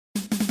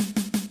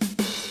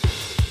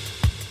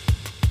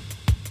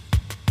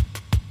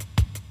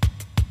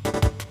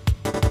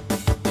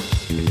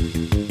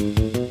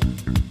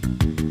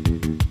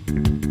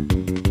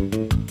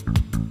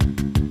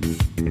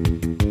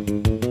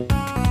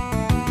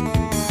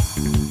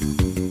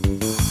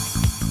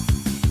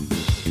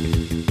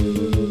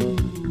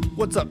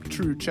What's up,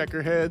 true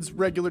checkerheads,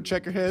 regular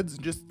checkerheads,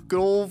 and just good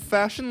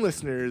old-fashioned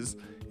listeners?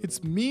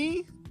 It's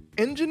me,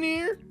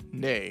 engineer,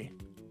 nay,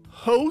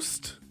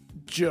 host,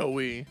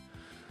 Joey.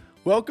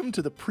 Welcome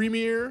to the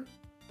premiere,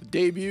 the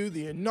debut,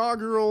 the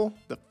inaugural,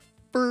 the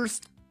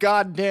first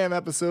goddamn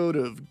episode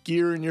of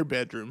Gear in Your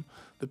Bedroom,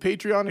 the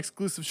Patreon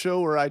exclusive show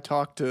where I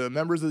talk to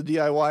members of the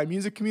DIY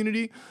music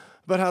community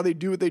about how they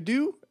do what they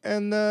do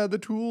and the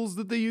tools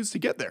that they use to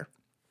get there.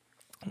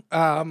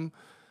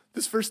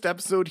 This first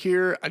episode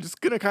here, I'm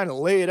just going to kind of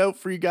lay it out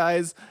for you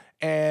guys,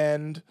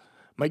 and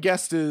my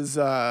guest is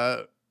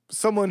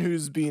someone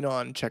who's been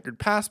on Checkered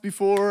Past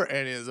before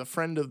and is a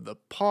friend of the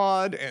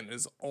pod and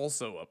is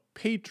also a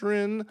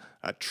patron,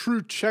 a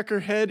true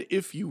checkerhead,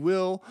 if you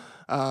will.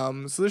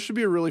 So this should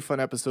be a really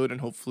fun episode,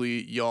 and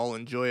hopefully y'all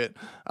enjoy it.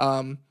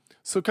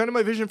 So kind of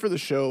my vision for the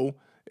show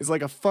is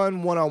like a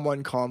fun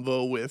one-on-one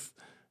convo with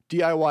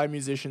DIY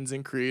musicians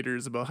and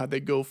creators about how they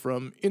go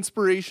from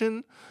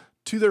inspiration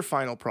to their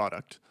final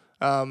product.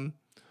 Kind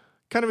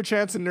of a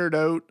chance to nerd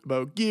out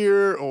about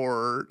gear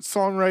or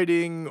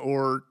songwriting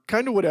or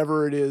kind of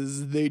whatever it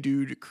is they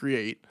do to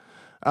create.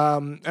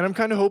 And I'm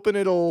kind of hoping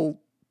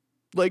it'll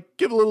like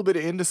give a little bit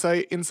of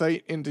insight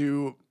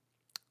into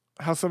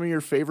how some of your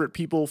favorite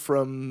people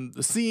from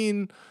the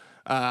scene,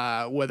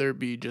 whether it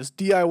be just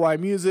DIY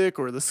music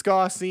or the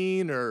ska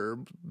scene or,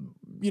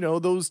 you know,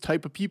 those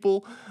type of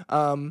people,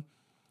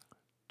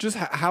 just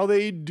how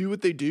they do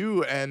what they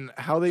do and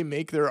how they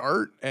make their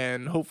art,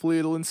 and hopefully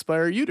it'll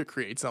inspire you to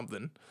create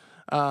something.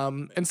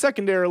 And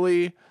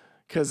secondarily,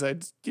 because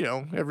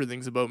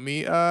everything's about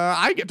me,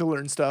 I get to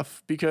learn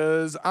stuff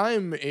because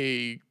I'm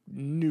a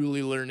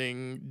newly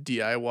learning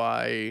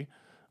DIY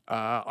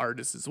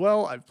artist as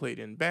well. I've played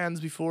in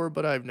bands before,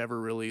 but I've never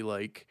really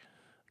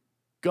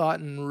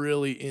gotten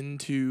really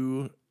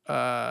into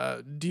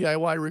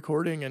DIY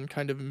recording and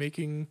kind of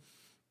making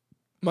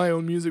my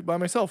own music by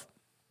myself.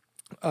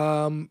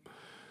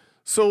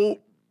 So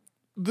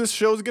this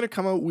show is going to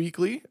come out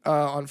weekly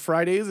on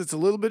Fridays. It's a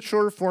little bit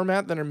shorter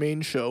format than our main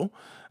show.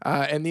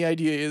 And the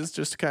idea is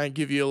just to kind of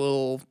give you a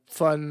little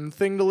fun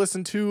thing to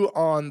listen to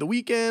on the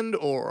weekend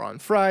or on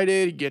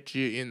Friday to get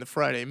you in the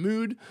Friday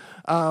mood.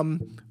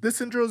 This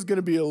intro is going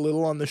to be a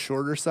little on the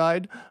shorter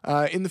side.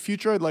 In the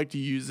future, I'd like to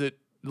use it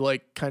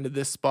like kind of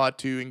this spot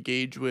to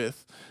engage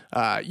with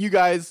you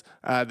guys,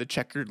 the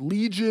Checkered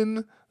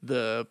Legion,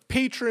 the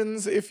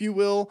patrons, if you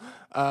will.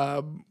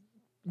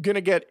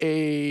 Gonna get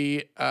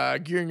a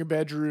Gear in Your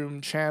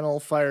Bedroom channel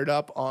fired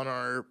up on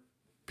our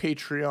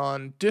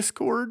Patreon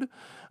Discord,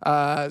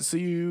 so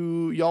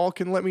y'all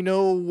can let me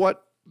know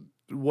what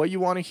you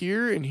want to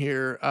hear in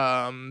here.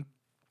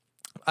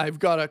 I've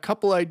got a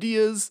couple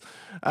ideas.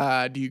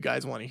 Do you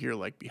guys want to hear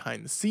like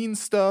behind the scenes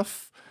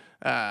stuff?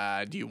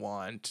 Do you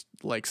want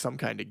like some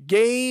kind of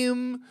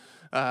game?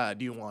 Do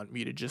you want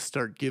me to just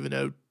start giving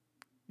out,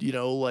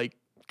 like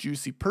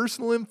juicy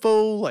personal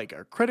info, like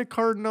our credit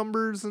card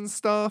numbers and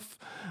stuff?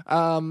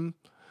 So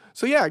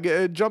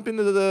yeah, jump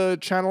into the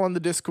channel on the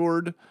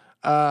Discord,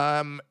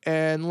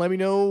 and let me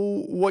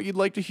know what you'd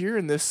like to hear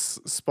in this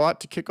spot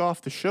to kick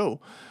off the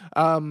show.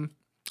 Oh,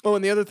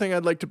 and the other thing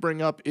I'd like to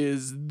bring up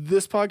is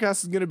this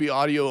podcast is going to be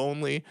audio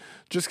only,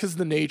 just because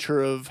the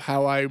nature of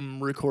how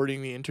I'm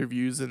recording the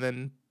interviews and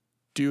then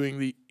doing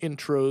the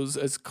intros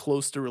as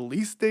close to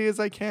release day as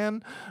I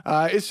can.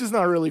 It's just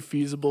not really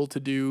feasible to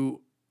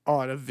do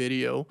on a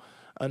video,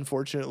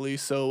 unfortunately.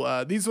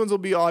 So these ones will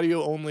be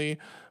audio only,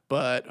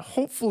 but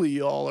hopefully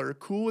y'all are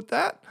cool with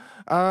that.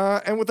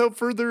 And without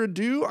further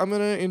ado, I'm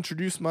going to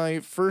introduce my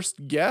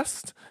first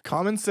guest,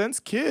 Common Sense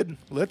Kid.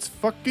 Let's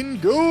fucking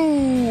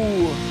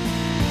go!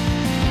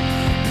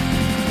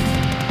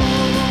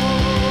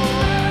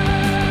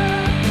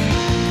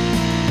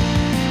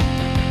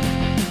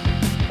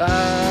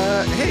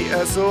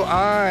 So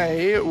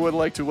I would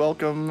like to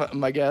welcome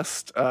my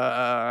guest.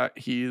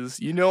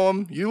 You know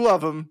him, you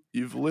love him,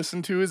 you've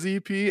listened to his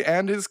EP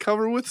and his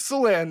cover with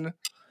Selene.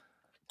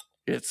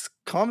 It's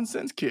Common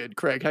Sense Kid.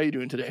 Craig, how you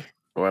doing today?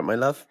 All right, my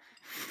love.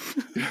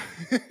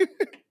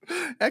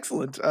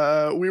 Excellent.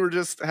 We were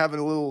just having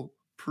a little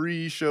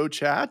pre-show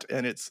chat,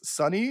 and it's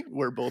sunny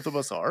where both of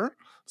us are,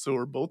 so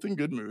we're both in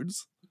good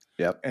moods.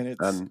 Yep. And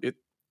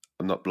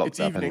I'm not blocked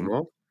up evening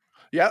anymore.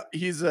 Yeah,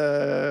 he's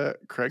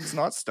Craig's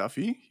not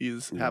stuffy.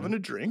 He's having a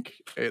drink.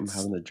 I'm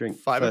having a drink.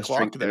 5 First o'clock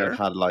drink there. I've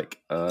had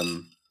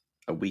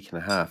a week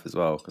and a half as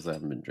well, because I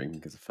haven't been drinking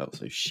because I felt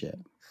so shit.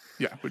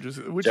 Yeah,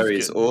 which Jerry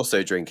is is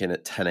also drinking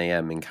at 10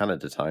 a.m. in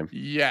Canada time.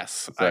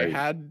 Yes, So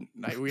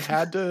we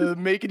had to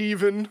make it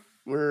even.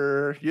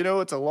 We're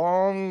it's a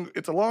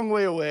long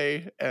way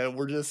away, and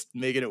we're just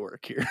making it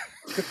work here.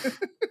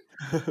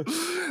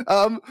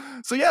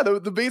 So yeah,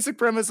 the basic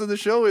premise of the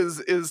show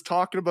is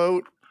talking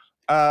about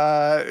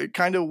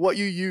kind of what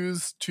you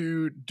use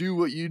to do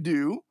what you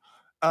do,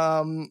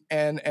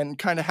 and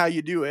kind of how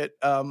you do it.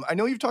 I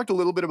know you've talked a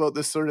little bit about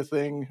this sort of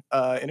thing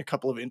in a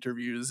couple of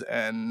interviews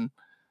and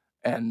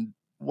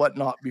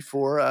whatnot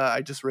before.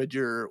 I just read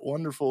your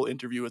wonderful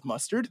interview with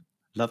Mustard.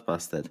 Love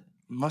Mustard.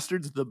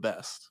 Mustard's the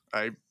best.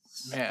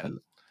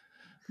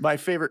 My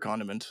favorite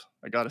condiment,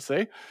 I gotta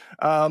say.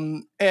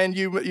 And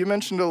you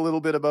mentioned a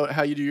little bit about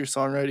how you do your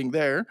songwriting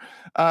there,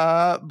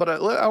 but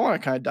I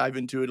want to kind of dive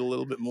into it a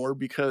little bit more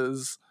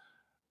because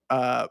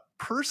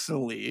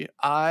personally,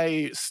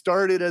 I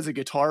started as a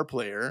guitar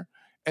player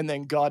and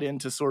then got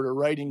into sort of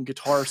writing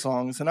guitar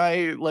songs, and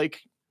I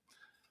like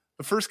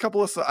the first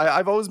couple of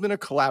I've always been a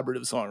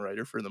collaborative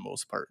songwriter for the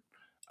most part.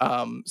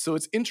 So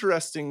it's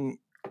interesting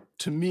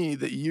to me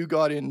that you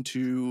got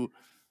into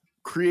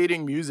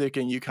creating music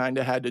and you kind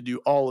of had to do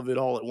all of it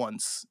all at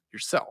once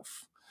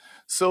yourself.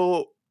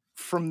 So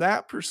from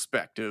that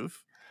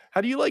perspective,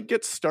 how do you like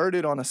get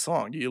started on a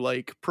song? Do you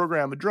like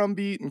program a drum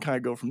beat and kind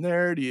of go from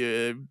there? Do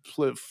you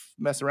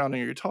mess around on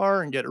your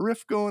guitar and get a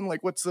riff going?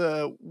 Like what's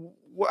how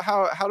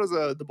does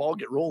the ball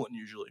get rolling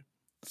usually?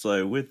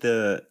 So with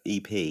the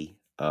EP,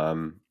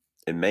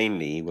 it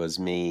mainly was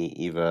me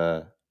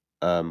either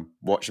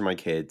watching my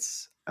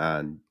kids,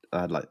 and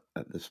I had like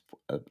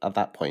at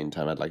that point in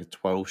time I had like a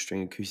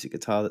 12-string acoustic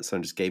guitar that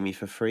someone just gave me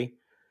for free.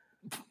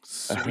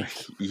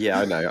 Sweet. Yeah,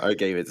 I know. I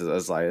gave it to, I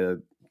was like,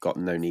 got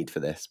no need for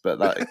this, but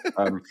like,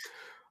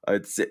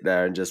 I'd sit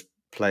there and just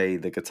play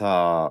the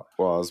guitar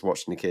while I was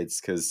watching the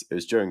kids because it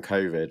was during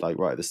COVID, like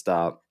right at the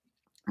start.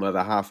 My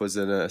other half was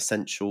an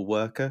essential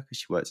worker because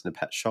she worked in a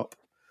pet shop,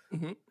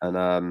 Mhm.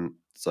 and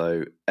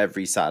so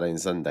every Saturday and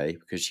Sunday,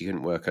 because she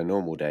couldn't work her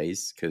normal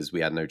days because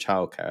we had no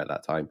childcare at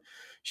that time,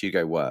 she'd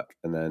go work,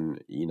 and then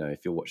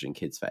if you're watching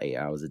kids for 8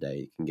 hours a day,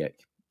 it can get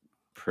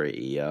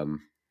pretty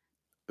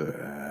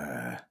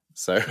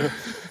so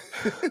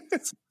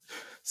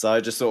so I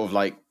just sort of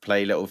like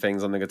play little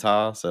things on the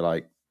guitar. So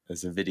like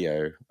there's a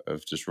video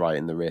of just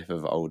writing the riff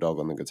of Old Dog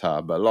on the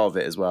guitar, but a lot of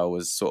it as well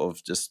was sort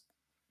of just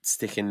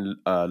sticking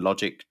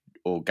Logic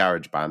or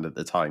GarageBand at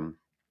the time.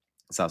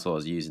 So that's what I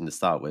was using to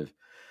start with,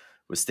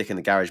 was sticking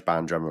the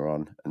GarageBand drummer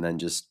on and then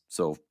just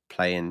sort of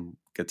playing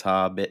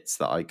guitar bits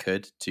that I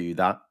could to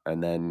that,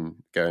 and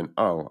then going,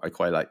 oh, I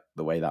quite like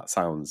the way that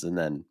sounds, and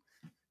then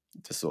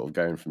just sort of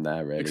going from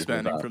there, really.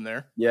 Expanding from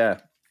there. Yeah.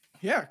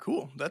 Yeah,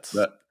 cool. That's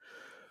But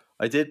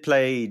I did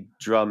play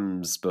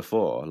drums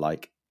before,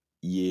 like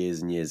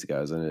years and years ago.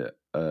 I was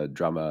a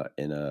drummer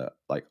in a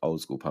like old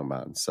school punk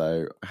band,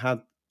 so I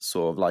had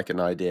sort of like an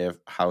idea of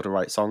how to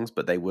write songs,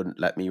 but they wouldn't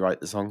let me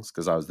write the songs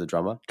because I was the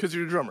drummer. because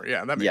you're a drummer.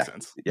 Yeah, that makes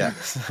sense. Yeah,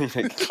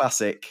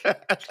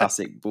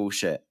 classic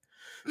bullshit,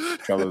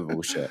 drummer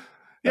bullshit.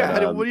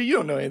 Yeah, And, you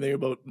don't know anything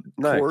about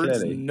no, chords,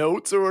 clearly.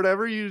 notes, or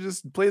whatever. You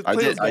just play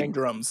those dang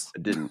drums. I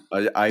didn't.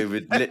 I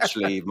would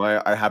literally.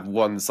 I had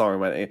one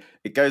song when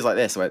it goes like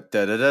this. I went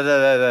da da da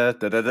da da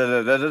da da da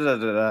da da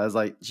da da. I was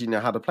like, do you know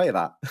how to play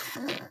that?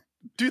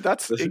 Dude,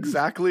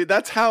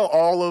 that's how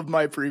all of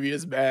my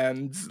previous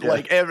bands,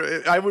 like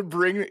I would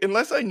bring,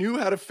 unless I knew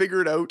how to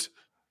figure it out,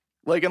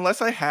 like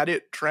unless I had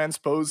it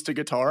transposed to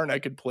guitar and I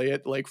could play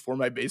it like for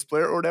my bass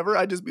player or whatever,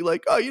 I'd just be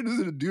like, oh, you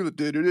just do it.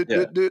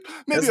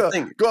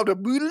 Maybe go up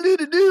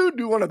to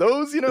do one of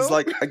those, It's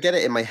like I get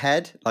it in my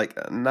head, like,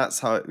 and that's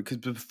how. Because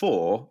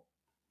before,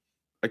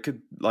 I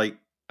could like,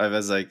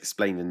 as I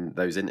explained in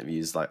those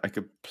interviews, like I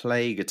could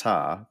play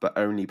guitar, but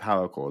only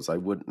power chords. I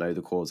wouldn't know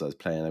the chords I was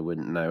playing. I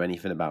wouldn't know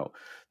anything about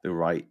the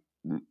right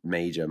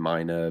major,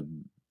 minor,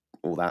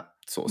 all that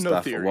sort of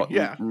stuff. Theory,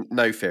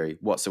 no theory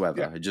whatsoever.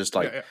 Yeah. I just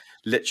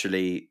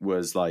literally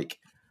was like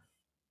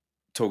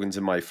talking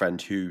to my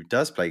friend who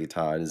does play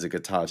guitar and is a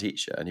guitar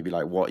teacher, and he'd be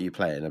like, "What are you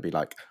playing?" I'd be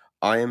like,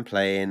 "I am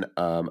playing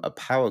a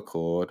power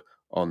chord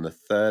on the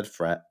 3rd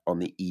fret on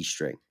the E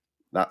string."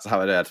 That's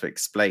how I had to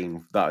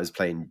explain that I was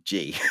playing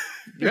G.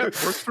 Yeah,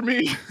 it works for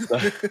me.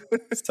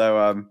 So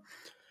I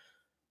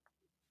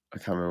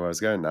can't remember where I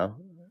was going now.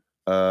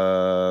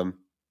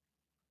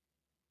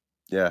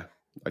 Yeah,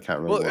 I can't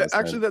remember. Well,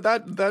 actually,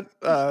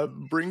 that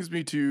brings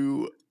me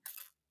to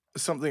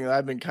something that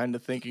I've been kind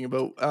of thinking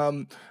about.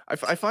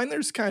 I find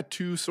there's kind of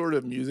two sort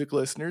of music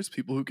listeners: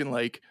 people who can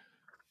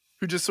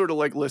who just sort of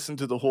like listen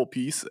to the whole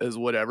piece as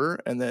whatever,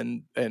 and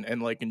then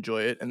and like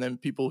enjoy it, and then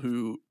people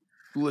who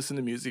listen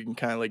to music and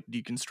kind of like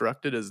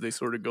deconstruct it as they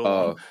sort of go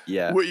along.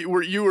 Yeah.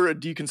 Were you a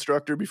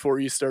deconstructor before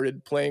you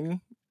started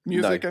playing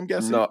music? No, I'm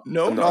guessing. not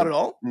Not at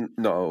all.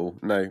 No.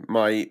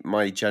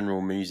 My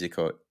general music,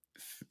 or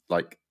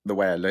like the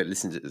way I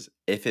listen to it, is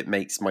if it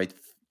makes my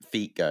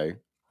feet go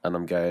and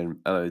I'm going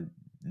and I'm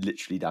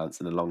literally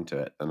dancing along to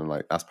it, and I'm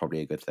like, that's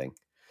probably a good thing.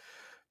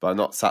 But I'm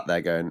not sat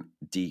there going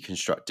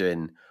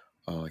deconstructing.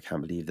 Oh, I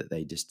can't believe that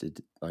they just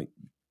did like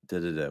da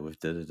da da with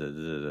da da da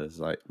da da. It's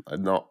like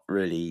I'm not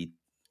really.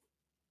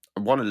 I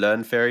want to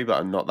learn theory, but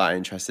I'm not that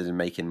interested in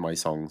making my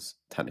songs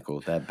technical.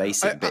 They're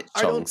basic bitch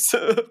songs.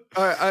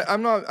 I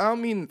don't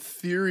mean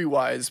theory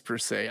wise per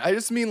se. I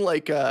just mean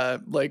like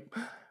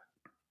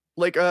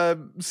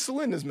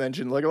Celine has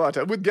mentioned like a lot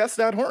of time with Guess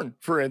That Horn,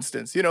 for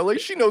instance.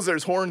 Like she knows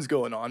there's horns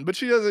going on, but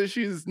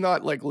she's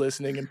not like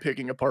listening and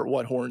picking apart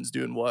what horns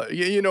doing what.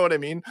 You know what I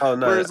mean? Oh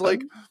no. Whereas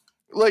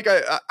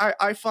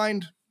I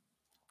find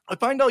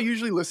I'll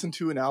usually listen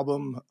to an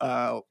album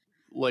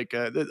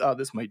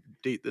this might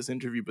date this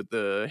interview, but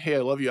the Hey I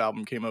Love You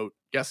album came out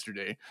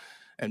yesterday,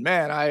 and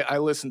man, I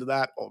listened to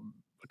that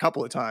a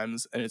couple of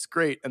times and it's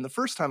great. And the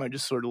first time I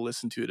just sort of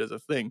listened to it as a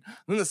thing.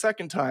 And then the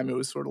second time it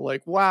was sort of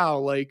like, wow,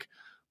 like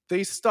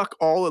they stuck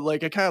all of,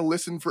 like I kind of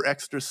listened for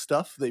extra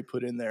stuff they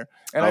put in there.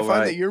 And I Oh, find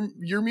right. that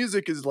your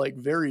music is like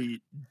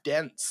very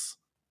dense.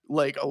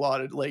 Like a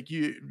lot of like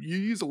you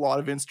use a lot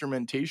of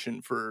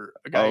instrumentation for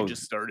a guy who Oh,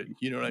 just started.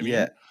 You know what I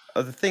yeah.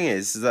 mean? The thing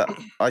is that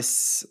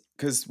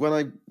because when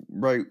I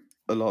wrote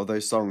a lot of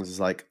those songs, it's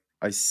like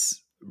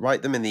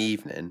write them in the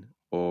evening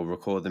or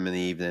record them in the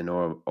evening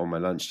or on my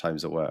lunch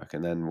times at work,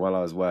 and then while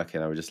I was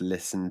working, I would just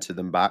listen to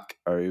them back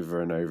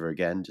over and over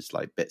again, just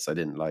like bits I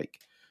didn't like,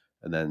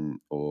 and then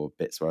or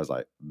bits where I was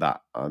like,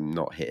 that I'm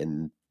not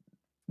hitting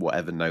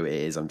whatever note it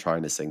is I'm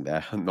trying to sing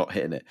there. I'm not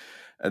hitting it.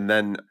 And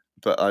then,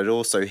 but I'd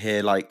also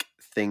hear like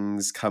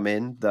things come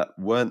in that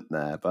weren't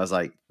there, but I was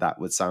like, that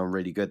would sound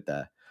really good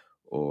there.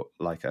 Or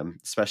like,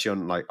 especially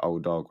on like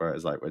Old Dog, where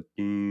it's like, like,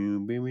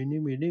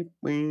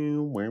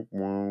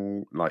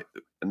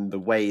 and the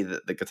way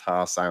that the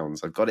guitar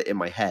sounds, I've got it in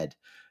my head.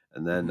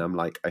 And then I'm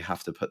like, I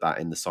have to put that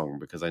in the song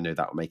because I know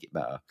that will make it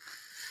better.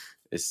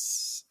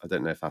 I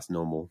don't know if that's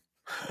normal.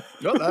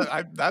 No,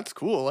 that's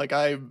cool. Like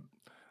I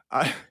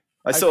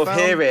I sort of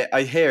hear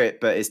it,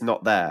 but it's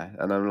not there,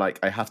 and I'm like,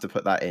 I have to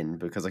put that in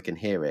because I can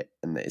hear it,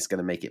 and it's going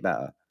to make it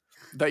better.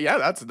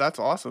 That's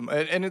awesome,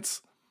 and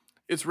it's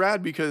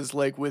rad because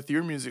like with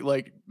your music,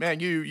 like man,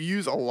 you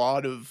use a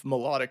lot of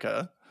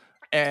melodica,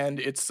 and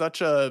it's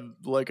such a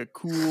like a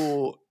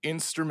cool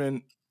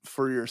instrument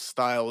for your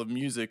style of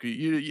music.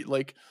 You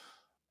like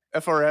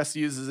FRS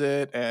uses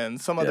it, and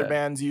some other Yeah.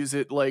 bands use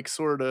it like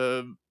sort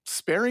of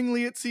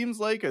sparingly. It seems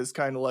like as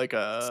kind of like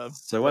a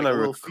So when I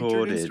little featured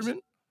recorded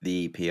instrument.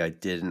 the EP, I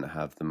didn't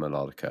have the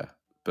melodica,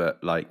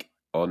 but like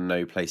on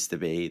No Place to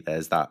Be,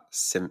 there's that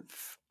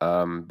synth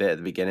bit at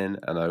the beginning,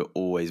 and I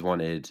always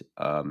wanted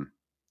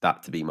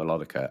that to be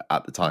melodica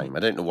at the time. I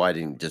don't know why I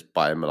didn't just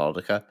buy a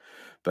melodica,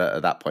 but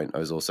at that point I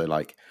was also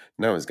like,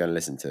 no one's going to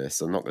listen to this,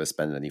 so I'm not going to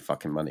spend any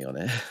fucking money on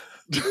it.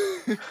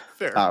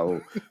 Fair.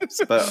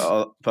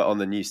 But on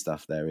the new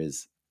stuff, there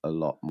is a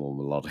lot more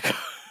melodica.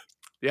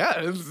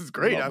 Yeah, this is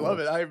great. I love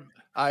more. it.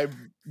 I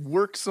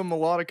worked some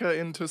melodica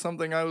into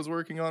something I was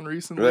working on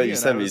recently. Well, you and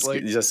sent I me. was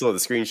like, You just saw the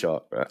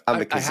screenshot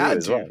and the I kazoo had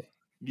as to. well.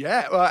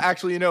 Yeah, well,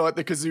 actually, you know what?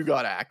 The kazoo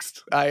got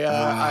axed.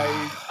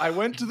 I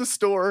went to the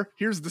store.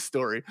 Here's the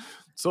story.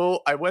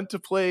 So I went to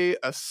play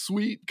a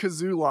sweet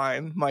kazoo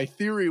line. My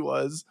theory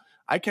was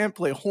I can't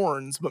play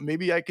horns, but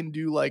maybe I can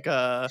do like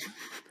a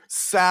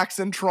sax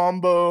and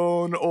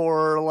trombone,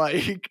 or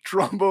like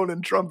trombone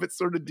and trumpet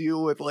sort of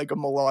deal with like a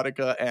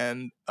melodica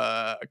and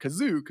a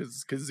kazoo,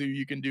 because kazoo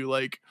you can do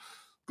like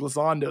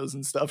glissandos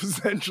and stuff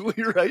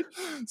essentially, right?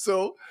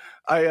 So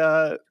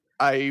I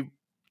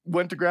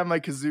went to grab my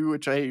kazoo,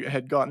 which I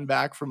had gotten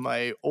back from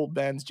my old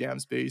band's jam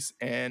space,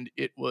 and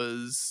it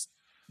was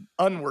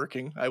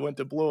unworking. I went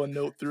to blow a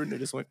note through it and it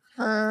just went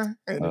and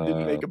it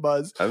didn't make a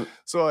buzz.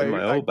 So in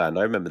my I old band,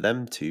 I remember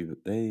them two.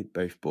 They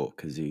both bought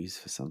kazoos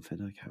for something.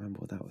 I can't remember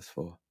what that was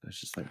for. I was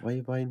just like, "Why are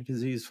you buying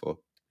kazoos for?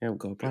 We haven't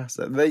got a brass."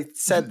 They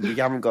said we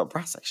haven't got a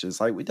brass section.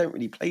 It's like we don't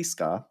really play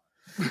ska.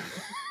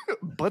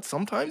 but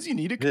sometimes you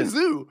need a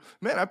kazoo.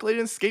 Man, I played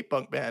in a skate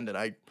punk band and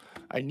I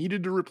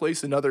needed to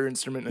replace another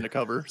instrument in a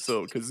cover,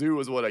 so kazoo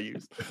was what I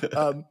used.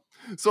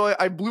 So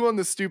I blew on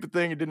this stupid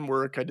thing. It didn't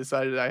work. I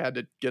decided I had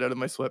to get out of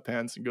my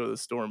sweatpants and go to the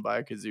store and buy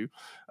a kazoo.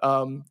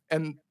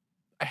 And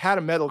I had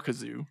a metal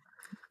kazoo,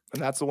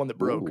 and that's the one that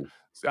broke. Ooh.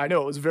 So I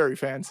know it was very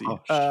fancy.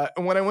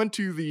 And when I went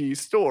to the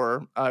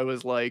store, I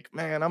was like,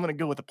 man, I'm going to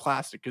go with a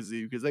plastic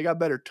kazoo because they got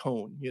better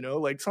tone, you know?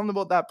 Like something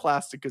about that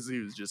plastic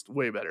kazoo is just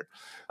way better.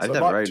 I've So I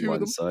never bought owned 2 of one,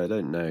 them. so I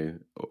don't know.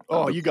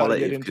 Oh, the you got to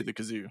quality get of into the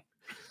kazoo.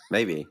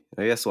 Maybe.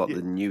 I guess what Yeah.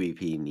 the new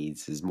EP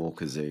needs is more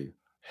kazoo.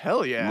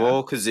 Hell yeah.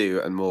 More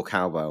kazoo and more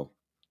cowbell.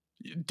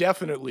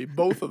 Definitely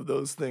both of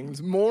those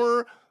things.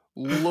 More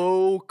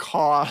low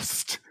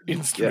cost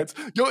instruments.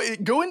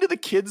 Go into the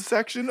kids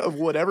section of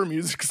whatever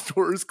music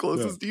store is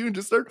closest to you and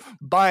just start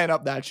buying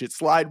up that shit.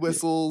 Slide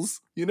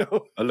whistles, you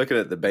know. I'm looking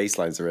at the bass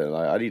lines are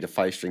like, I need a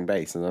 5-string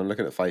bass, and I'm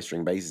looking at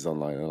 5-string basses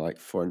online and like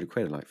 400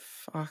 quid. I'm like,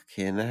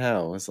 fucking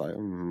hell. It's like,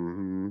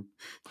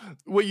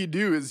 What you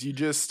do is you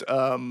just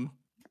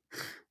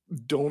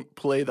don't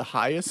play the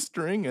highest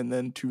string and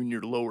then tune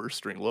your lower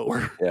string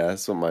lower. Yeah,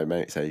 that's what my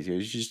mate says.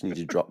 You just need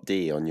to drop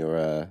D on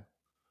your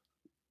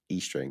E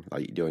string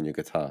like you do on your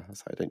guitar. I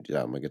was like, I don't do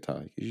that on my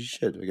guitar. You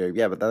should. I go,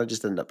 yeah, but then I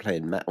just end up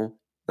playing metal.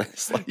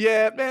 Like,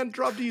 yeah, man,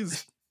 drop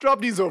D's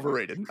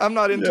overrated. I'm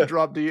not into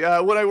drop D.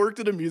 When I worked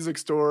at a music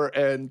store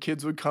and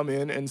kids would come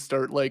in and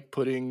start like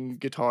putting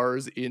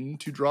guitars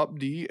into drop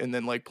D and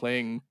then like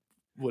playing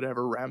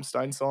whatever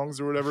Rammstein songs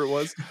or whatever it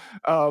was,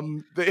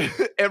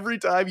 every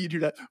time you do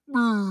that,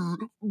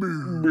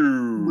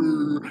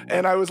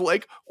 and I was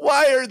like,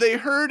 why are they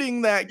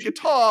hurting that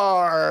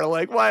guitar?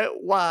 Like,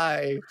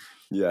 why?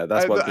 Yeah,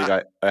 that's one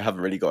thing I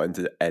haven't really got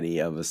into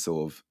any other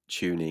sort of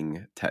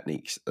tuning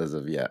techniques as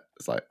of yet.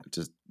 It's like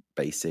just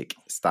basic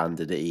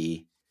standard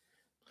E.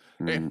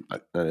 And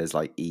there's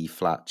like E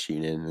flat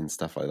tuning and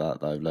stuff like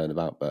that I've learned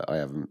about, but I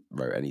haven't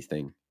wrote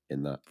anything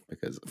in that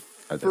because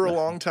I don't For a know.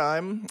 long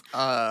time,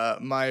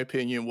 my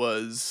opinion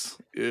was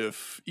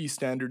if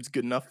E-Standard's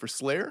good enough for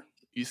Slayer,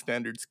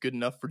 E-Standard's good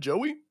enough for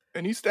Joey,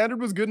 and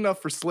E-Standard was good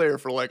enough for Slayer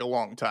for like a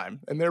long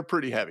time, and they're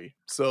pretty heavy.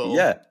 So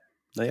Yeah,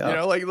 they you are.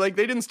 know, like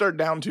they didn't start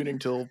down tuning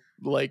till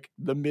like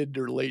the mid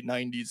or late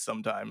 '90s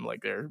sometime.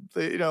 Like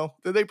they you know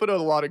they put out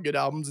a lot of good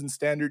albums in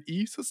Standard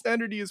E, so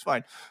Standard E is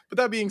fine. But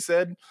that being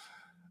said,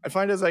 I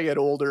find as I get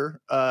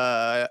older,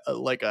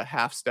 like a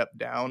half step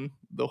down,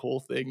 the whole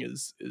thing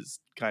is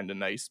kind of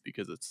nice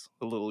because it's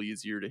a little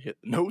easier to hit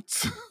the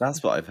notes.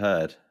 That's what I've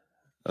heard.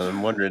 And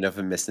I'm wondering if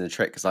I'm missing a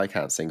trick because I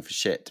can't sing for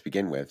shit to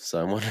begin with.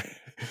 So I'm wondering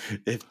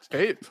if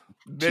Hey,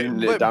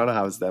 tuning it down a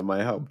house there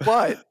might help.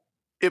 but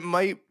it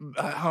might.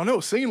 I don't know.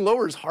 Singing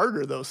lower is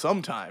harder though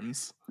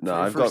sometimes. No, for,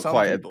 I've for got some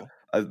quite people.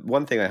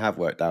 one thing I have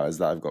worked out is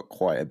that I've got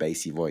quite a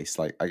bassy voice.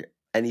 Like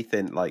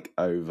anything like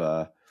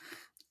over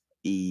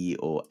E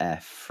or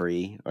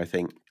F3, I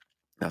think.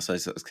 That's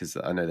because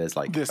I know there's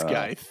like This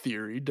guy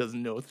theory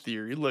doesn't know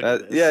theory. Look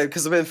at this. Yeah,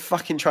 because I've been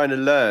fucking trying to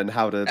learn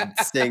how to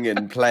sing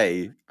and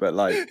play, but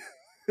like,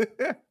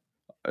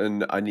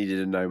 and I needed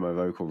to know my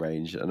vocal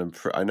range, and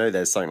I know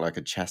there's something like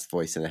a chest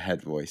voice and a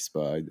head voice,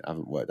 but I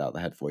haven't worked out the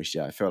head voice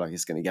yet. I feel like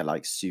it's going to get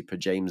like super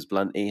James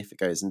Blunty if it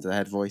goes into the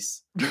head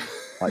voice.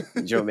 Like,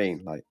 do you know what I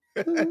mean? Like,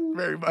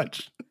 very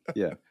much.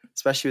 yeah,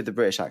 especially with the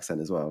British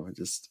accent as well.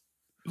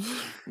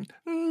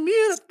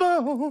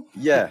 Beautiful.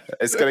 Yeah,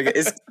 it's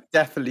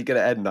definitely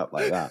gonna end up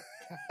like that.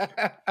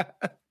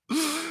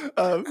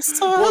 Well,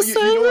 you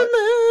know what?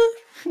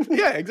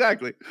 Yeah,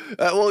 exactly.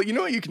 Well, you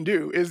know what you can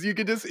do is you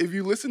could just if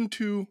you listen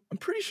to, I'm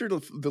pretty sure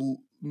the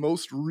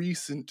most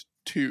recent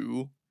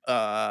two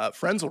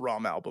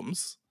Frenzal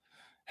albums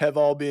have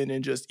all been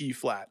in just E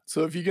flat.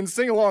 So if you can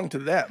sing along to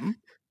them,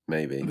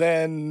 Maybe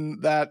then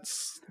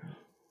that's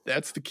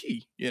the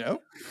key, you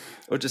know?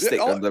 Or just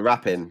stick with the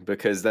rapping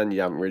because then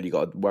you haven't really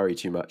got to worry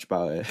too much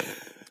about it.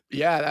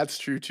 Yeah, that's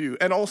true too.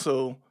 And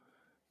also,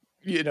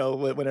 you know,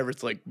 whenever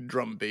it's like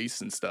drum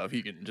bass and stuff,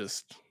 you can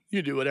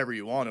do whatever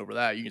you want over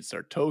that. You can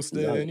start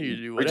toasting, you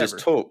can do whatever. Or just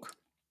talk.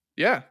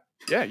 Yeah.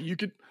 Yeah, you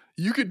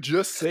could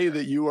just say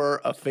that you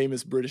are a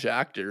famous British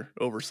actor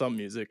over some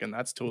music, and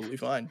that's totally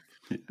fine.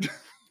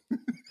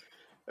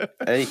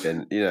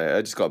 Anything, you know,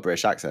 I just got a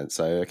British accent,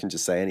 so I can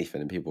just say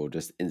anything and people will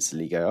just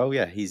instantly go, oh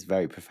yeah, he's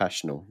very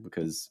professional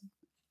because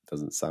it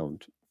doesn't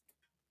sound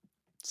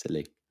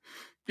silly.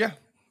 Yeah.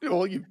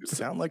 Well, you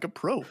sound like a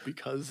pro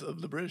because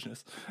of the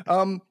Britishness.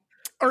 All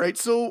right,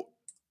 so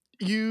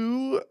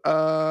you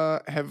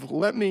have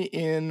let me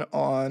in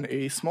on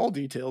a small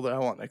detail that I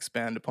want to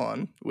expand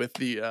upon with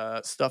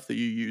the stuff that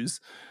you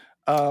use.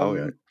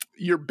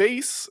 Your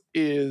bass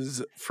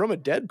is from a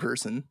dead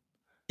person.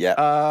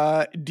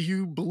 Yeah. Do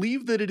you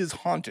believe that it is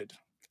haunted?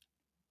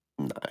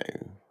 No.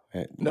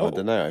 No. I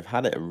don't know. I've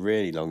had it a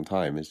really long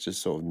time. It's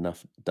just sort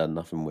of done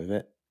nothing with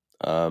it.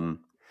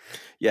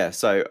 Yeah.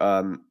 So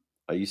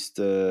I used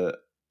to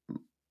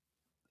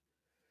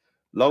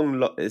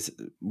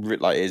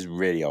it's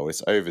really old.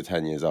 It's over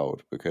 10 years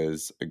old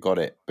because I got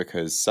it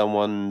because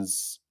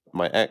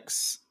my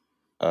ex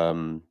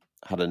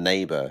had a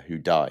neighbor who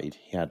died.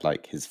 He had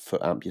like his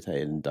foot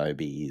amputated and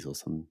diabetes or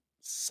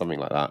something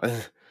like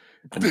that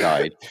and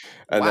died.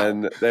 And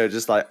then they were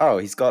just like, oh,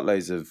 he's got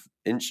loads of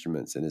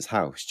instruments in his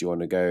house. Do you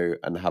want to go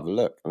and have a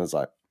look? And I was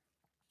like,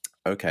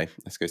 okay,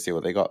 let's go see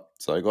what they got.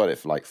 So I got it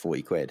for like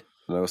 40 quid.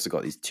 And I also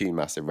got these 2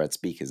 massive red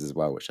speakers as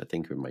well, which I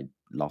think are in my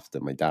loft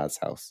at my dad's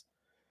house.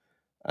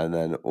 And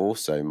then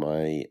also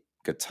my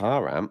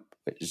guitar amp,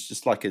 which is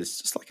just like a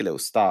little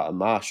starter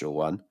Marshall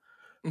one.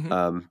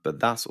 Mm-hmm. But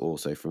that's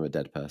also from a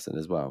dead person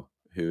as well,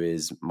 who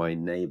is my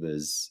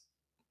neighbor's,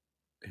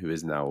 who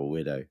is now a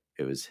widow.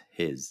 It was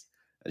his,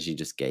 and she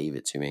just gave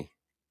it to me.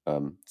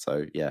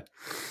 So yeah,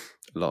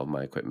 a lot of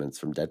my equipment's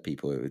from dead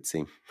people, it would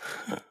seem.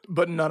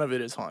 But none of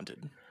it is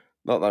haunted.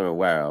 Not that I'm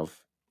aware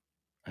of.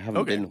 I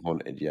haven't been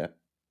haunted yet.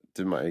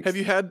 Have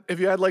you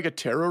had like a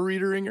tarot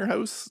reader in your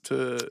house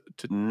to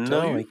no,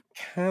 tell you? I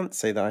can't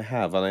say that I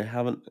have, and I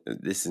haven't.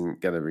 This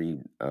isn't going to be.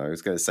 I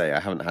was going to say I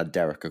haven't had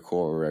Derek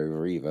Acora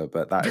over either,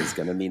 but that is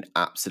going to mean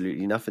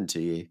absolutely nothing to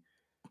you.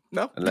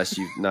 No, unless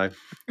you know.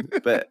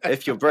 But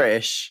if you're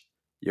British,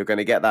 you're going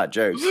to get that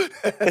joke,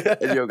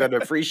 and you're going to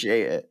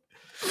appreciate it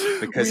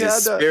because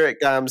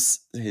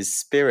his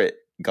spirit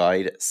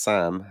guide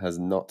Sam has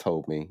not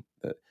told me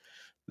that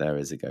there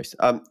is a ghost.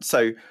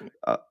 So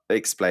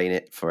explain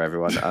it for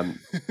everyone.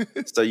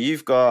 So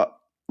you've got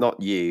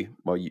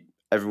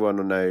everyone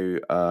will know.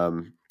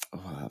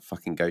 That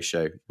fucking ghost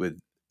show with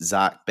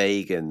Zach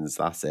Bagans.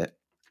 That's it.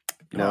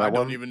 You know, I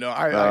don't even know.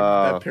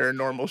 That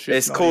paranormal shit.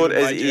 It's called.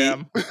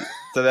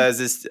 So there's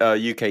this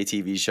UK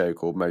TV show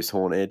called Most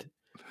Haunted.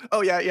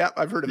 Oh yeah,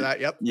 I've heard of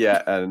that. Yep.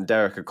 Yeah, and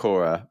Derek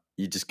Acora.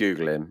 You just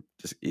Google him.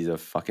 He's a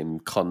fucking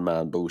con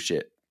man,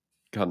 bullshit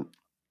cunt.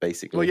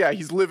 Basically. Well, yeah,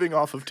 he's living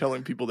off of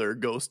telling people there are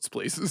ghosts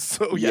places.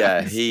 So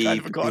yeah, he kind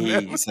of a con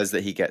man. Says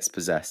that he gets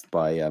possessed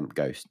by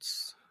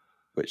ghosts,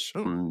 which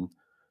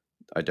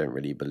I don't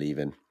really believe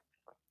in.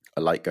 I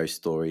like ghost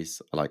stories.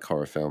 I like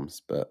horror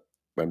films, but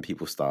when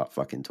people start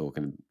fucking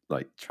talking,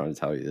 like trying to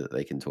tell you that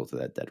they can talk to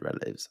their dead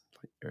relatives.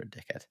 Like, you're a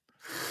dickhead.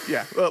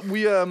 Yeah,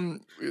 we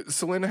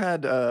Celine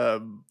had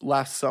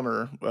last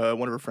summer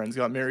one of her friends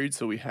got married,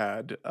 so we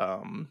had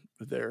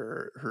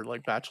her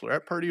like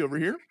bachelorette party over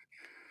here.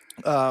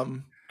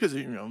 Because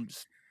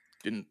just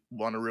didn't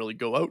want to really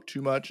go out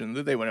too much, and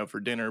they went out for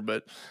dinner.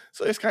 But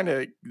so it's kind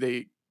of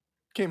they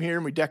came here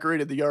and we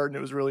decorated the yard, and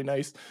it was really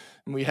nice.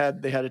 And they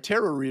had a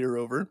tarot reader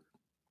over.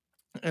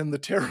 And the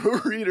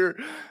tarot reader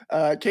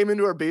came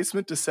into our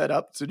basement to set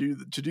up to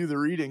do the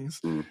readings,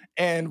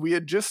 and we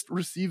had just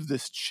received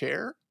this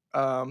chair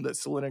that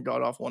Selena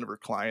got off one of her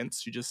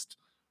clients.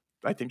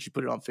 I think she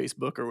put it on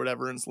Facebook or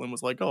whatever, and Selena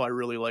was like, "Oh, I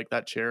really like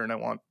that chair, and I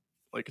want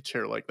like a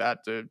chair like that."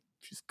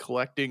 She's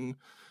collecting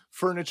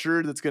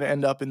furniture that's going to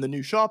end up in the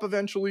new shop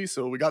eventually,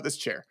 so we got this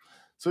chair.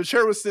 So the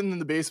chair was sitting in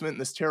the basement,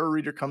 and this tarot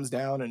reader comes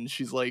down, and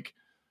she's like,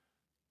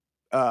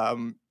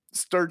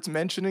 starts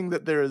mentioning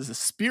that there is a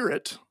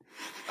spirit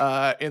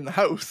in the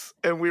house,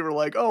 and we were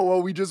like, "Oh,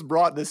 well, we just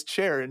brought this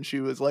chair," and she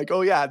was like,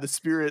 "Oh yeah, the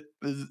spirit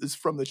is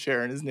from the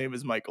chair, and his name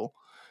is Michael."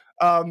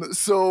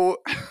 So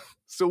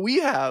we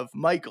have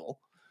Michael,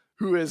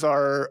 who is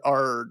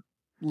our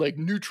like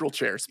neutral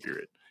chair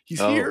spirit. He's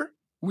here.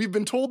 We've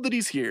been told that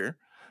he's here.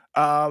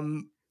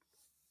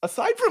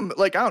 Aside from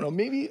like, I don't know,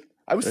 maybe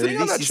I was sitting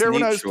on that chair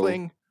when I was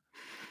playing.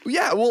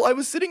 Yeah, well, I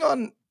was sitting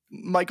on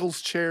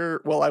Michael's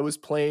chair while I was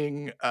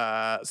playing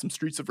some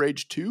Streets of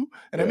Rage 2,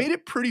 and I made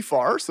it pretty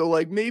far, so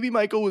like maybe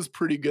Michael was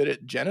pretty good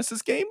at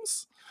Genesis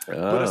games.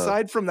 But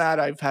aside from that,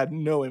 I've had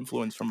no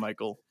influence from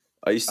Michael.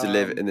 I used to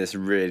live in this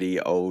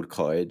really old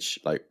cottage,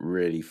 like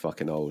really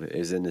fucking old. It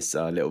was in this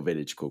little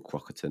village called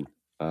Crockerton.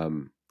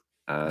 And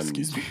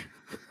excuse me.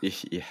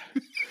 Yeah.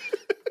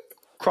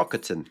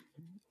 Crockerton.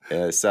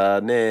 It's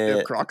near. You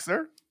have Crocs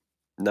there?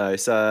 No,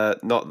 it's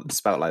not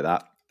spelt like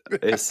that.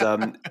 It's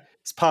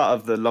it's part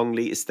of the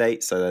Longleat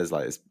estate. So there's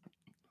like,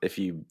 if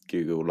you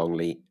Google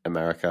Longleat,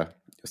 America,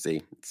 you'll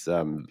see it's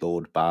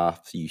Lord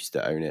Bath used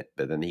to own it,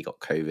 but then he got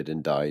COVID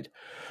and died.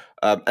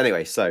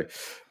 Anyway, so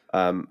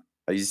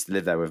I used to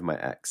live there with my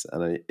ex,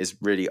 and it's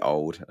really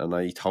old. And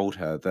I told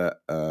her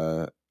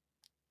that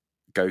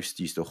ghost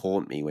used to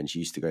haunt me when she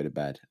used to go to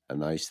bed,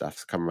 and I used to have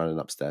to come running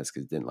upstairs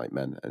because I didn't like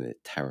men, and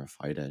it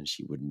terrified her, and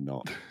she would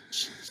not.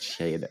 She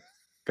hated it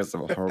because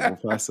I'm a horrible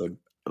person,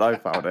 and I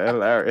found it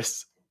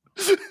hilarious.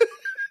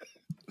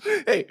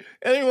 Hey,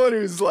 anyone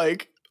who's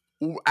like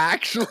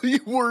actually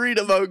worried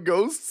about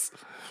ghosts,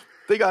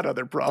 they got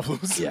other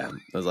problems. Yeah,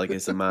 I was like,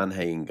 it's a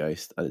man-hating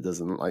ghost, and it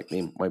doesn't like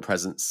my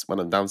presence when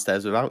I'm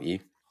downstairs without you.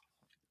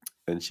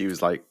 And she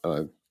was like,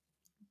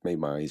 made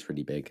my eyes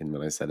really big, and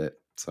when I said it,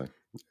 so it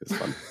was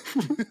fun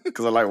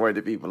because I like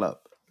winding people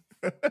up.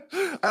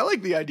 I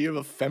like the idea of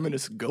a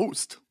feminist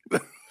ghost.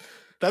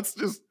 That's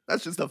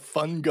just a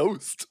fun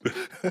ghost.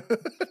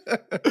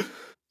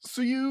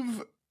 So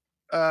you've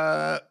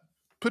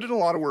put in a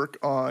lot of work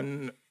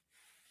on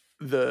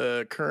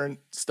the current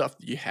stuff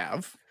that you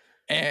have,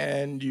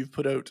 and you've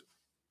put out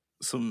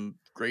some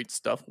great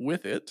stuff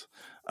with it.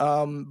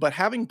 But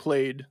having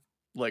played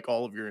like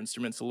all of your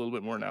instruments a little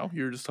bit more now,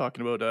 you were just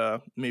talking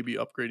about maybe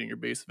upgrading your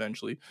bass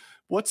eventually.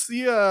 What's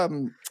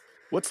the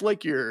what's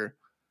like your,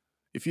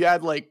 if you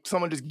had like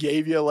someone just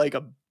gave you like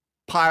a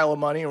pile of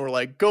money and were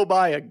like, go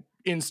buy an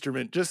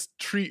instrument, just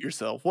treat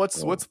yourself,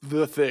 what's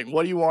the thing,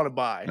 what do you want to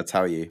buy? I'll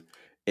tell you,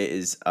 it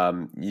is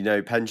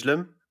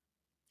Pendulum,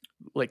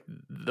 like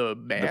the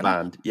band. The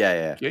band,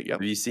 yeah. Yep.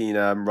 Have you seen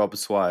Rob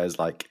Swire's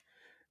like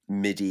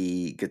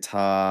MIDI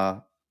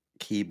guitar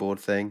keyboard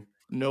thing?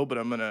 No, but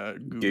I'm gonna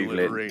Google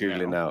it right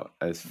now. now.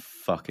 It's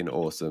fucking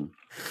awesome.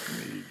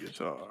 MIDI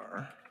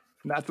guitar.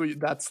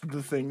 That's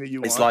the thing that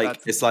you it's want.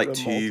 It's like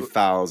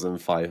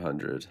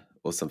 2,500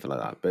 or something like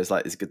that. But it's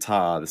like this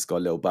guitar that's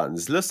got little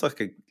buttons. It looks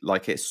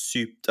like it's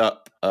souped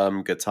up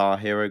Guitar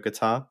Hero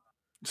guitar.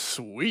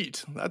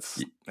 Sweet.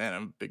 That's, man,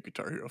 I'm a big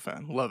Guitar Hero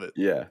fan. Love it.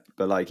 Yeah,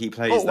 but like he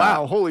plays. Oh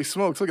wow! Holy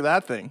smokes! Look at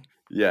that thing.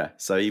 Yeah,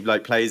 so he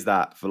like plays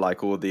that for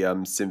like all the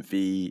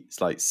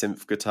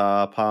synth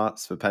guitar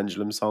parts for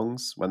Pendulum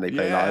songs when they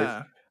play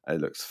live. And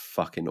it looks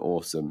fucking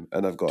awesome.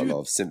 And I've got a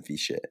lot of synthy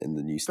shit in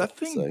the new stuff. That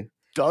thing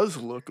does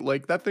look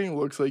like, that thing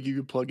looks like you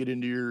could plug it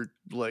into your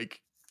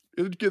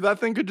that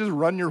thing could just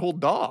run your whole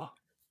DAW.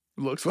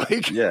 It looks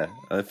like. Yeah,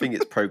 and I think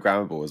it's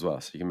programmable as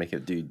well, so you can make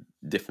it do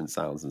different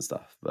sounds and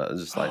stuff. But it's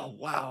just like, oh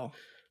wow,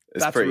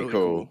 it's that's pretty really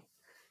cool.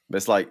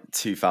 It's like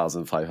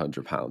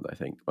 £2,500, I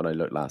think, when I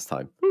looked last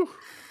time. Whew.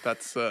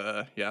 That's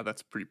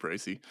that's pretty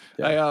pricey.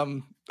 Yeah.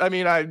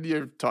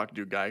 You're talking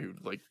to a guy who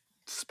like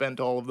spent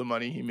all of the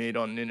money he made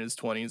in his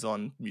 20s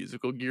on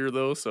musical gear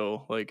though,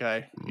 so like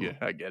I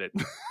get it.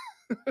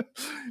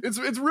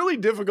 It's really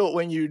difficult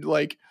when you're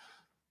like,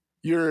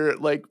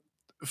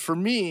 for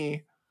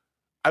me,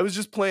 I was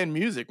just playing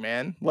music,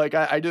 man. Like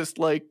I just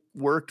like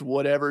worked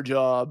whatever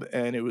job,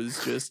 and it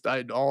was just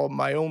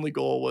my only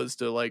goal was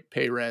to like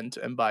pay rent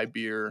and buy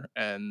beer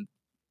and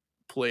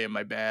play in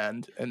my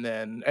band and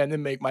then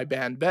make my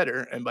band better.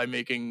 And by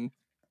making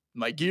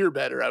my gear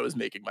better, I was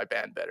making my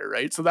band better,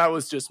 right? So that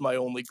was just my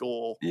only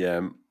goal.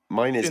 Yeah,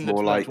 mine is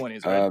more like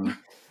 20s, right?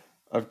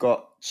 I've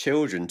got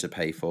children to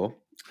pay for.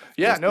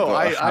 Yeah, Also no, got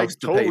a I house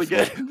to pay totally for.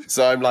 get it.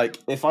 So I'm like,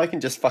 if I can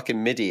just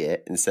fucking MIDI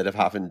it instead of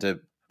having to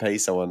pay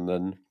someone,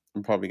 then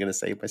I'm probably going to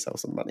save myself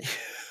some money.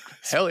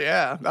 Hell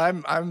yeah.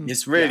 I'm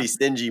It's really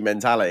stingy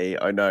mentality,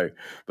 I know,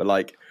 but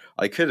like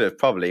I could have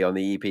probably on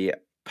the EP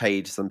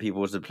paid some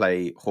people to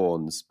play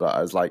horns, but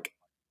I was like,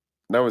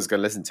 no one's going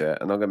to listen to it,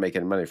 and I'm not going to make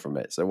any money from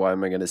it. So why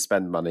am I going to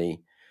spend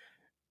money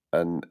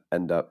and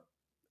end up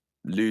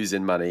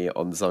losing money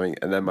on something,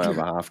 and then my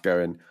other half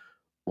going,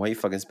 "Why are you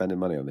fucking spending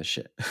money on this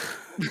shit?"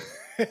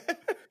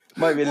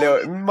 Might be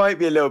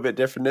a little bit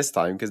different this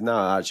time because now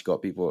I actually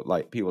got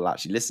people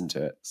actually listen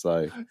to it.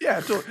 So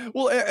Yeah, totally.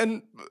 Well,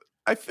 and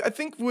I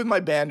think with my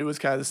band it was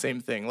kind of the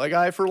same thing.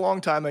 Like for a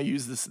long time I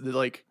used this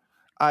like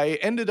I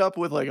ended up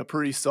with like a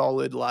pretty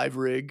solid live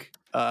rig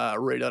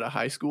right out of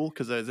high school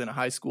because I was in a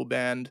high school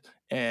band,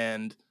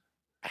 and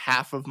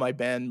half of my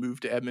band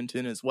moved to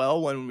Edmonton as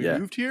well when we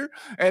moved here.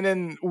 And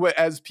then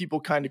as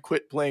people kind of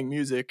quit playing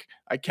music,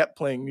 I kept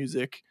playing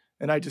music,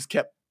 and I just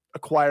kept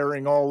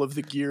acquiring all of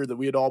the gear that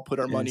we had all put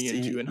our money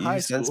into in high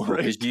school. Right?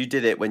 Because you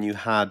did it when you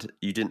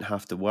didn't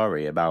have to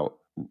worry about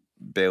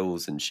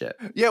bills and shit.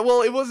 Yeah,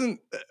 well, it wasn't.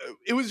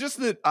 It was just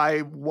that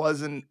I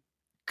wasn't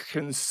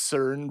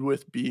concerned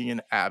with being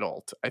an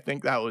adult. I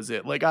think that was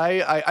it. Like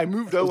I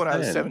moved out when I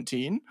was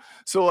 17.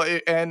 So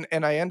and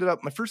I ended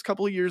up my first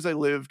couple of years I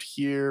lived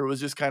here was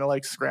just kind of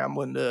like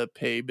scrambling to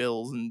pay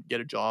bills and get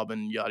a job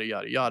and yada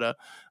yada yada.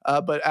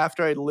 But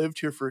after I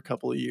lived here for a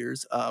couple of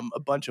years, a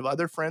bunch of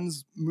other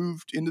friends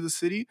moved into the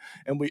city,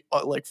 and we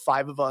like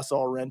 5 of us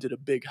all rented a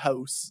big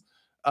house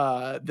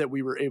that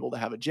we were able to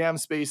have a jam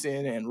space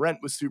in, and rent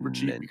was super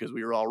cheap because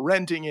we were all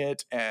renting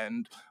it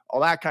and all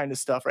that kind of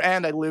stuff.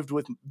 And I lived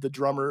with the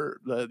drummer,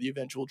 the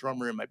eventual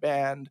drummer in my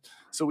band.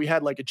 So we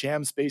had like a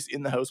jam space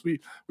in the house. We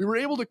were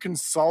able to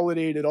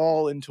consolidate it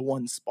all into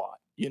one spot.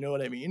 You know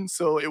what I mean?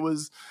 So it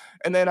was,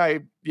 and then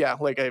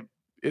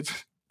it's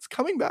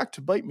coming back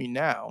to bite me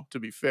now, to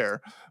be fair.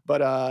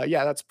 But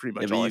yeah, that's pretty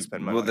much all I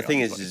spend my money on. Well, the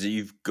thing is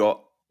you've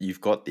got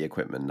the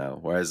equipment now,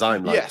 whereas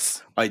I'm like,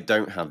 yes, I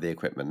don't have the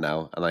equipment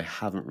now, and I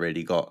haven't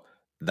really got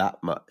that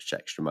much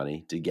extra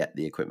money to get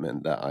the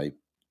equipment that I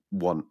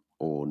want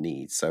or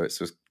need. So it's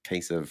just a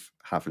case of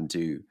having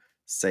to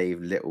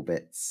save little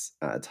bits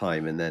at a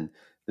time, and then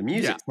the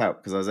music's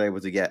helped because I was able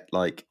to get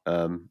like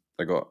I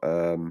got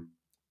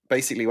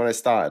basically when I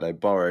started I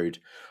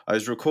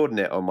was recording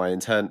it on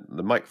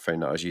the microphone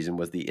that I was using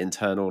was the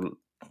internal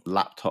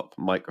laptop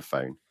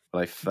microphone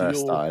when I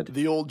first started.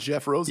 The old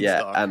Jeff Rosenstock.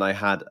 Yeah, and I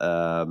had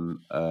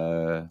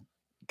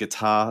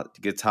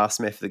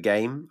Guitarsmith the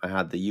game. I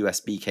had the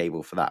USB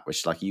cable for that, which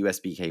is like a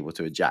USB cable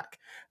to a jack,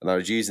 and I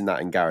was using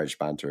that in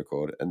GarageBand to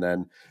record. And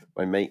then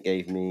my mate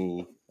gave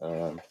me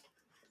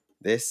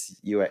this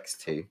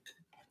UX2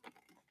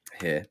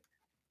 here,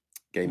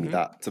 gave me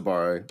that to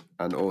borrow,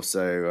 and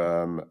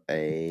also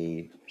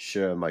a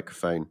Shure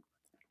microphone,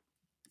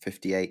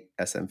 58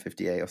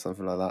 SM58 or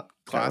something like that.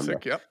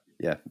 Classic,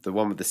 yeah, the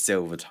one with the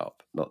silver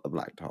top, not the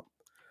black top.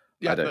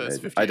 Yeah,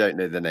 I don't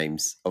know the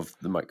names of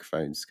the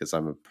microphones because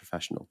I'm a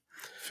professional.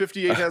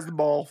 58 has the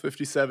ball,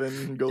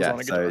 57 goes on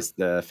a guitar. So it's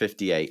the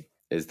 58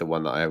 is the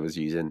one that I was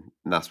using,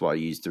 and that's what I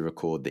used to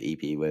record the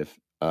EP with.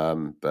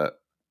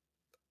 But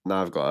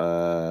now I've got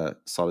a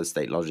Solid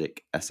State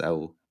Logic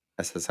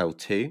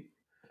SSL2.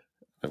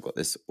 I've got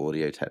this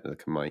Audio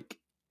Technica mic,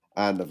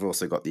 and I've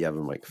also got the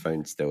other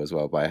microphone still as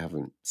well, but I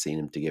haven't seen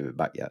him to give it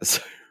back yet.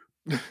 So.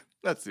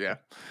 That's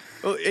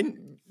Well,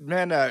 and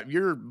man,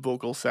 your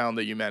vocal sound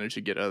that you managed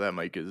to get out of that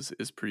mic is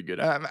pretty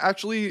good.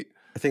 Actually,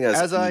 I think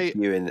as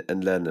EQing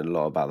and learning a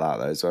lot about that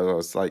though. So I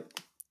was like,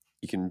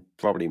 you can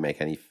probably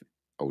make any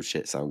old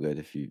shit sound good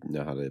if you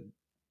know how to,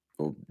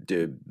 or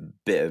do a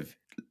bit of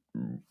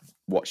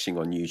watching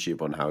on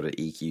YouTube on how to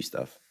EQ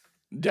stuff.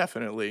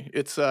 Definitely,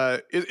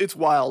 it's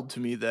wild to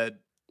me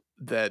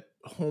that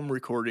home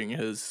recording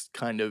has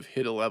kind of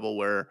hit a level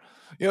where,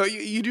 you know,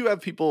 you do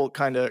have people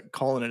kind of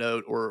calling it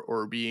out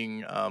or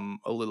being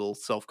a little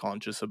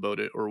self-conscious about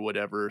it or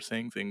whatever,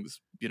 saying things,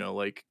 you know,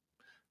 like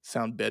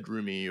sound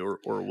bedroomy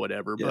or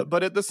whatever. Yeah.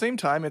 But at the same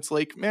time, it's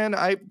like, man,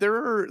 there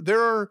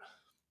are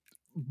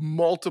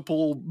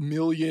multiple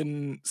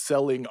million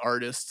selling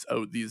artists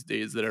out these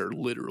days that are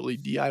literally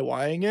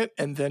DIYing it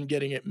and then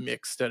getting it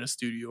mixed at a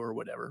studio or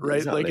whatever, right?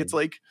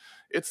 Exactly.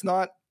 It's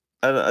not.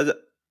 And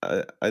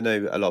I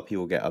know a lot of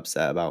people get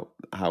upset about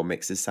how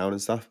mixes sound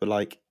and stuff, but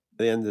like at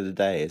the end of the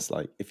day, it's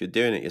like if you're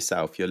doing it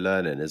yourself, you're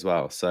learning as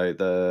well. So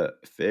the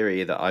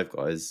theory that I've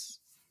got is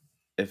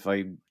if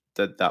I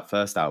did that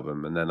first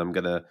album and then I'm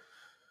gonna,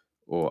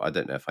 or I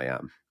don't know if I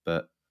am,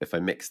 but if I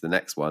mix the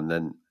next one,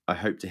 then I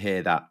hope to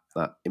hear that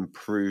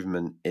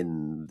improvement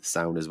in the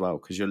sound as well,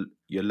 because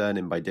you're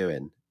learning by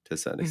doing to a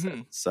certain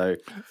extent. So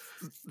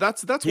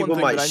that's people one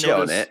thing might that shit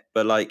on it,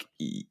 but like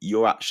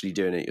you're actually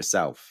doing it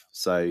yourself,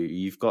 so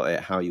you've got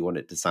it how you want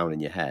it to sound in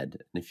your head.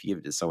 And if you give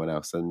it to someone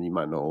else, then you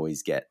might not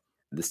always get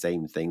the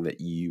same thing that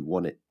you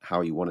want it,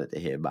 how you want it to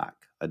hear back.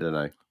 I don't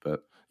know,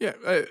 but yeah,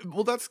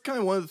 well, that's kind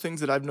of one of the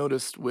things that I've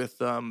noticed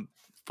with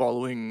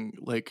following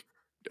like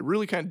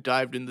really kind of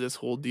dived into this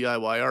whole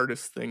DIY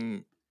artist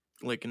thing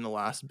like in the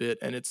last bit,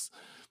 and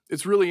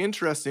it's really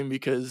interesting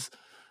because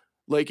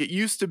like it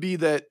used to be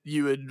that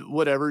you'd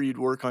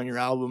work on your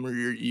album or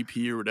your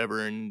EP or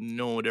whatever, and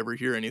no one would ever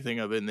hear anything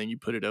of it, and then you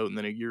put it out, and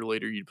then a year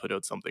later you'd put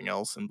out something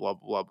else, and blah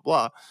blah blah blah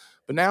blah.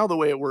 But now the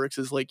way it works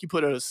is like you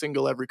put out a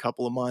single every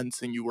couple of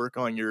months, and you work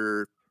on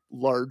your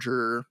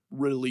larger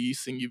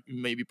release, and you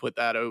maybe put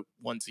that out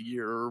once a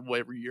year or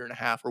every year and a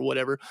half or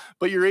whatever.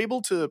 But you're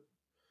able to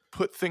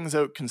put things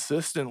out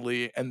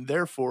consistently, and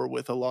therefore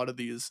with a lot of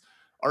these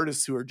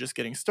artists who are just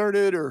getting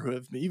started or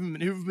who've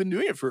been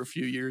doing it for a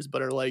few years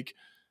but are like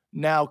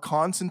now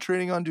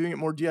concentrating on doing it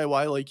more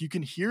DIY, like you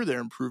can hear their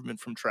improvement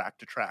from track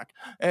to track.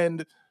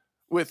 And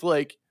with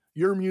like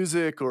your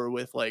music or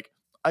with like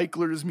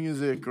Eichler's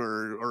music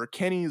or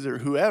Kenny's or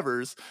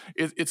whoever's,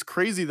 it's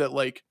crazy that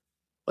like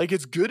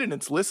it's good and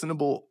it's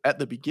listenable at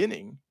the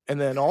beginning,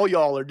 and then all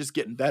y'all are just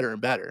getting better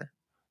and better.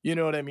 You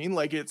know what I mean?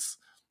 Like it's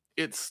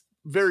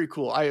very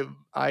cool.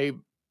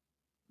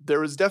 There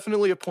was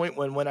definitely a point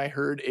when I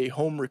heard a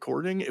home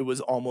recording, it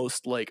was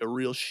almost like a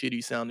real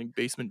shitty sounding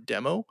basement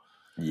demo.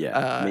 Yeah,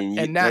 I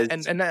mean,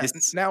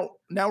 Now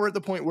we're at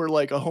the point where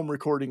like a home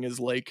recording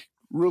is like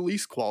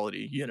release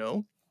quality, you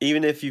know?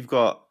 Even if you've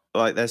got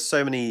like, there's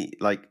so many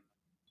like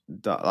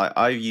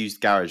I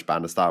used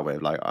GarageBand to start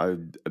with. Like I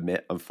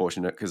admit, I'm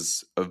fortunate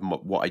because of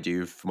what I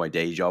do for my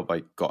day job.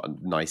 I got a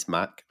nice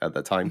Mac at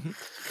the time,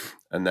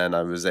 and then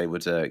I was able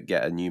to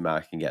get a new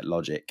Mac and get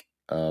Logic,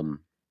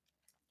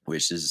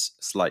 which is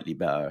slightly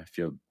better if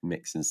you're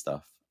mixing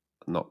stuff.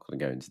 I'm not going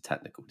to go into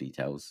technical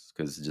details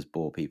because it just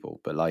bore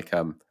people. But like,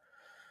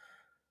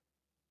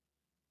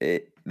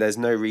 there's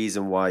no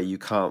reason why you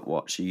can't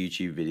watch a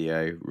YouTube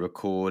video,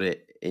 record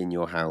it in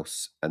your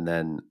house, and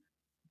then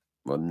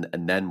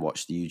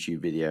watch the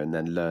YouTube video and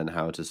then learn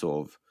how to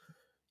sort of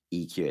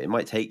EQ it. It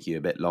might take you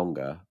a bit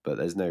longer, but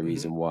there's no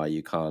reason why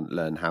you can't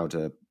learn how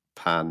to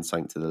pan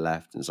something to the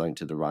left and something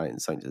to the right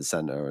and something to the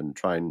center and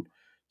try and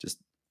just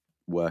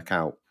work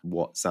out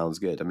what sounds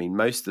good. I mean,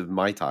 most of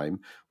my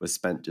time was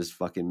spent just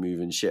fucking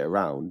moving shit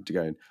around to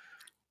going,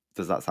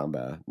 does that sound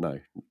better? No.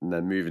 And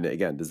then moving it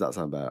again. Does that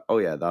sound better? Oh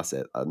yeah, that's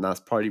it. And that's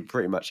probably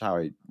pretty much how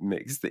I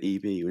mixed the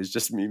EP, was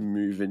just me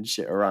moving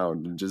shit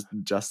around and just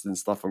adjusting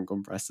stuff on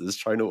compressors,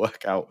 trying to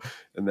work out,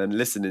 and then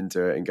listening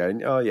to it and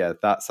going, oh yeah,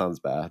 that sounds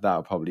better.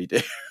 That'll probably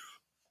do.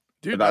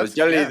 Dude, that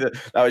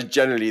was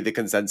generally the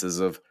consensus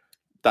of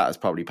that is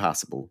probably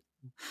passable.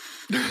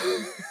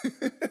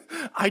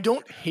 I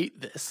don't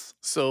hate this,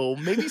 so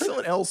maybe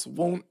someone else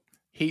won't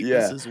hate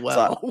this as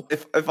well.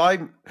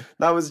 So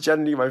that was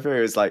generally my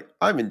theory. It's like,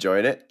 I'm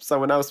enjoying it,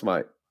 someone else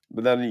might.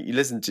 But then you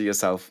listen to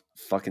yourself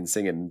fucking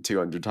singing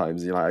 200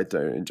 times, and you're like, I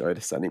don't enjoy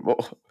this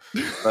anymore.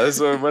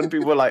 So when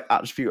people like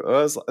actually, it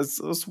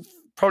was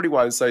probably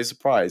why I'm so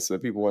surprised when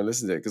people want to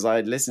listen to it, because I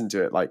had listened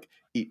to it like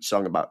each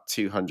song about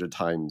 200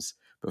 times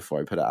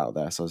before I put it out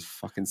there. So I was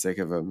fucking sick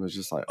of them. I was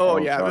just like, oh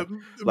yeah, God.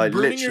 Like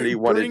literally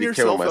wanted to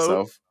kill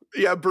myself.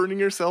 Yeah, burning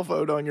yourself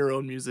out on your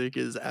own music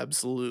is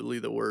absolutely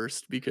the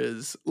worst,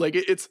 because like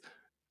it's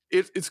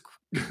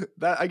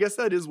that, I guess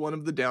that is one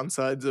of the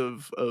downsides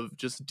of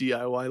just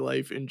DIY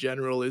life in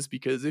general, is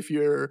because if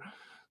you're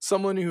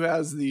someone who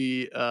has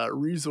the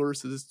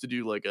resources to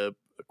do like a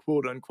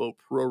quote unquote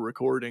pro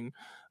recording,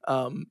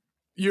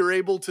 you're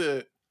able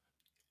to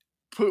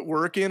put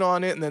work in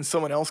on it, and then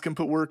someone else can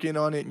put work in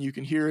on it, and you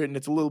can hear it, and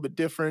it's a little bit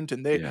different.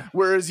 And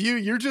whereas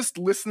you're just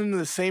listening to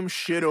the same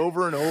shit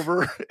over and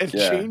over and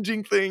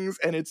changing things,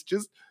 and it's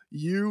just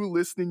you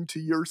listening to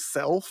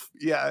yourself.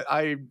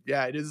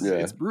 It is.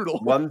 It's brutal.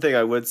 One thing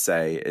I would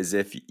say is,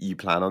 if you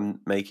plan on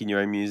making your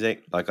own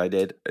music, like I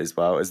did as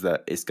well, is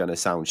that it's going to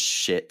sound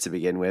shit to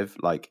begin with.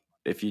 Like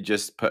if you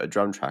just put a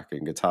drum track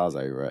and guitars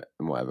over it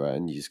and whatever,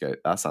 and you just go,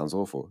 that sounds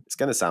awful. It's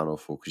going to sound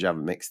awful because you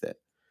haven't mixed it.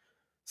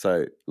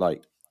 So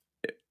like,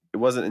 it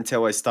wasn't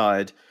until I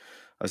started,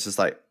 I was just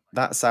like,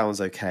 that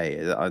sounds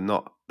okay. I'm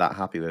not that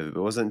happy with it.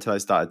 But it wasn't until I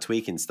started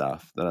tweaking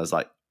stuff that I was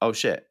like, oh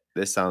shit,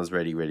 this sounds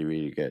really, really,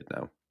 really good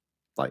now.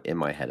 Like in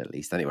my head, at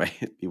least. Anyway,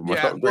 people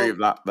might not agree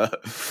with that,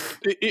 but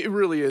it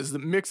really is. The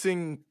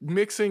mixing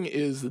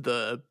is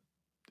the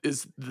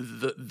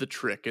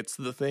trick. It's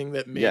the thing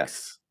that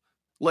makes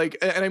like,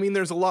 and I mean,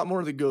 there's a lot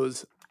more that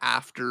goes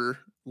after,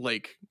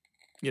 like,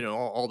 you know,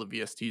 all the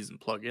VSTs and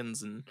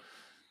plugins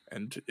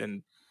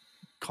and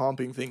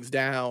comping things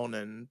down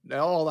and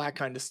all that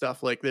kind of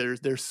stuff. Like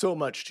there's so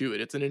much to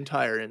it. It's an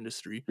entire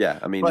industry. Yeah,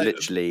 I mean,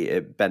 literally,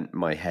 it bent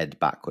my head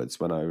backwards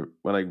when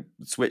I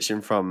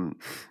switching from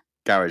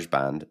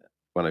GarageBand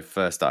when I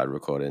first started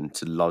recording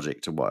to Logic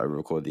to what I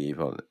record the EP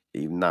on.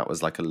 Even that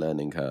was like a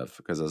learning curve,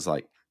 because I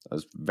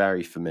was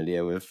very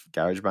familiar with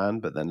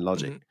GarageBand, but then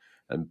Logic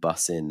and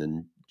bussing,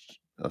 and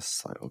I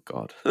was like, oh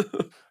god.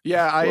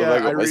 Yeah, I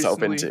got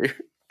myself into.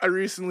 I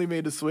recently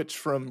made a switch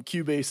from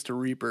Cubase to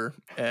Reaper,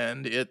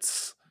 and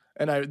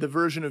the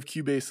version of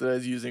Cubase that I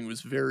was using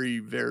was very,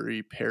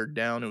 very pared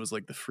down. It was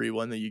like the free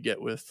one that you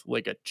get with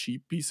like a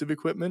cheap piece of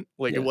equipment.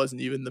 Like it wasn't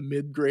even the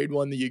mid-grade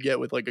one that you get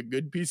with like a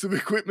good piece of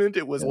equipment.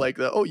 It was like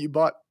you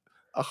bought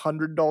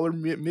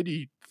 $100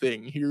 MIDI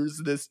thing.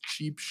 Here's this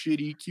cheap,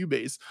 shitty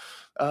Cubase.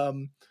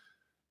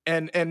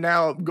 And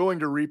now going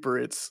to Reaper,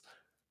 it's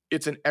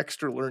an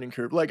extra learning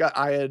curve. Like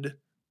I had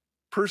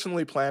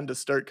personally planned to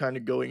start kind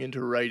of going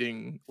into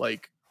writing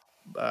like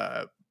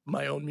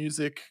my own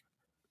music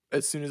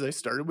as soon as I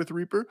started with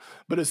Reaper.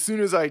 But as soon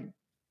as I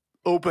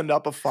opened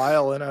up a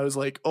file and I was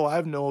like, oh, I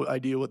have no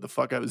idea what the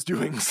fuck I was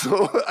doing.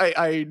 So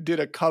I did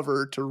a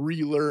cover to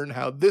relearn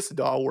how this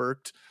DAW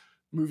worked,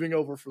 moving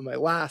over from my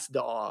last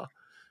DAW.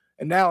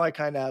 And now I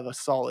kind of have a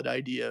solid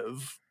idea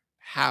of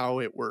how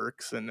it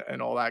works and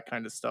all that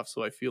kind of stuff.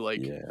 So I feel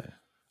like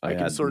I can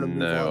had sort of move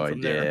no on from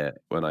idea there.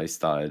 when I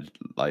started.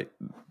 Like,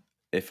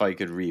 if I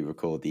could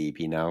re-record the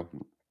EP now,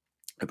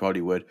 I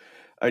probably would.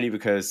 Only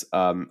because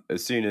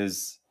as soon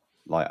as,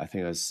 like, I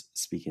think I was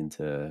speaking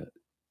to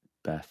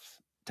Beth,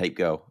 Tape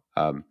Girl,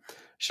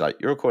 she's like,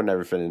 "You're recording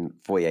everything in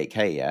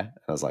 48K, yeah?" And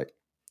I was like,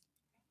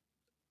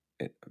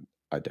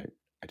 I don't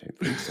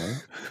think so.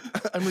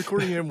 I'm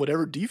recording it in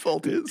whatever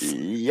default is.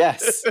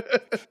 Yes.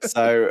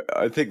 So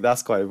I think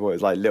that's quite important.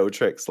 It's like little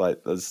tricks,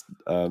 like there's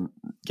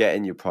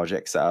getting your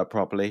project set up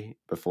properly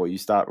before you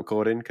start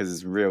recording, because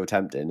it's real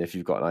tempting if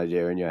you've got an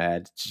idea in your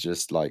head to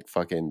just like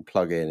fucking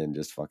plug in and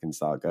just fucking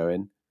start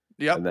going.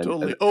 Yep,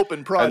 totally.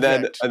 Open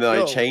project. And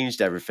then I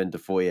changed everything to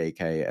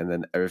 48K, and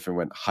then everything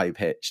went high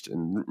pitched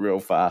and real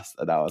fast.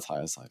 And I was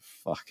like,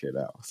 fuck it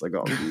out. So I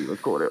got to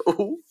re-record it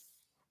all.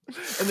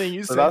 And then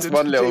you so sent that's it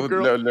one to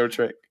little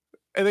trick.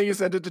 And then you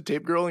sent it to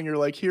Tape Girl, and you're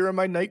like, "Here are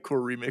my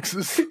Nightcore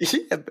remixes."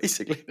 Yeah,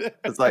 basically,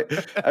 it's like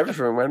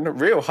everything went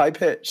real high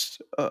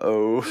pitched.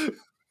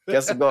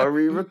 Guess I gotta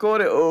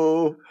re-record it.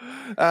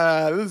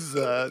 This is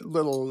a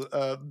little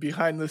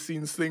behind the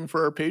scenes thing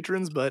for our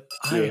patrons, but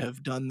I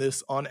have done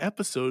this on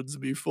episodes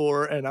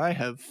before, and I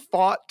have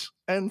fought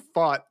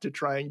to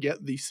try and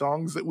get the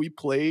songs that we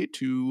play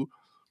to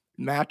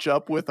match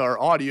up with our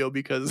audio,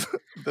 because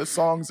the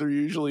songs are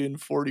usually in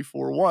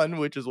 44.1,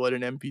 which is what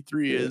an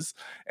MP3 is,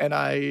 and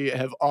I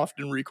have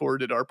often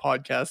recorded our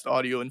podcast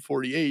audio in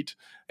 48,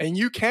 and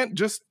you can't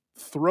just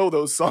throw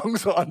those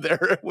songs on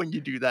there when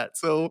you do that.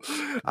 So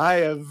I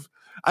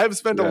have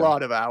spent a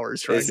lot of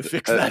hours trying to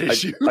fix that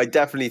issue. I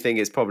definitely think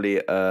it's probably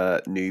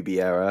a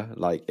newbie error.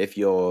 Like if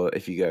you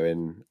go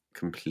in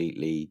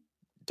completely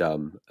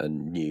dumb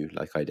and new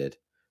like I did,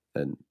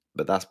 then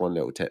but that's one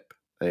little tip.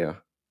 Yeah.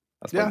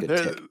 That's one good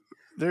tip.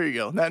 There you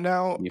go.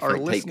 Now our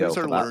listeners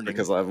are learning,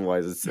 because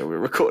otherwise it's still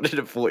recorded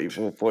at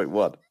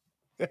 44.1.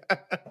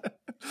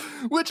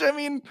 Which, I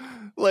mean,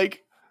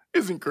 like,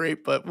 isn't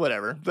great, but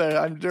whatever. There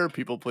are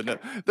people putting it.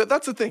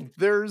 That's the thing.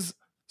 There's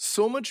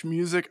so much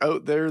music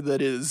out there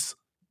that is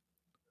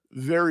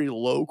very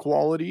low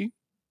quality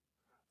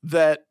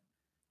that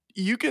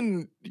you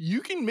can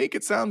make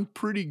it sound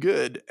pretty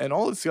good, and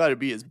all it's got to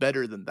be is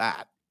better than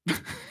that.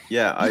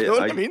 Yeah, you know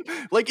what I mean?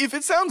 Like, if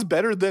it sounds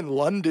better than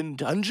London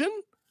Dungeon,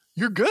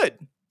 you're good.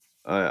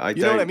 You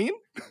know what I mean?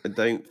 I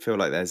don't feel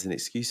like there's an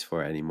excuse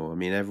for it anymore. I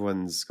mean,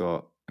 everyone's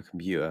got a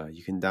computer.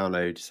 You can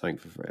download something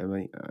for free. I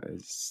mean,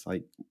 it's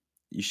like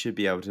you should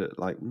be able to,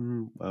 like,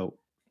 well,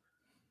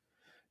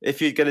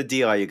 if you're going to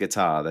DI your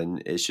guitar,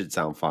 then it should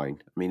sound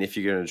fine. I mean, if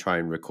you're going to try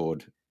and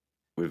record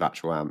with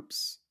actual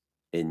amps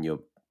in your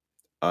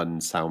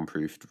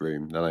unsoundproofed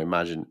room, then I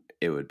imagine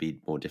it would be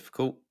more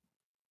difficult.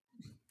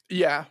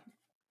 Yeah,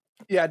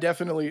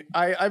 definitely.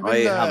 I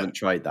haven't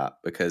tried that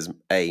because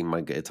A,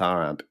 my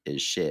guitar amp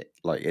is shit.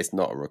 Like, it's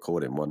not a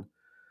recording one.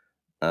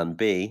 And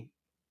B,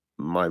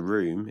 my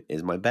room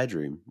is my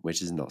bedroom,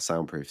 which is not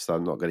soundproof. So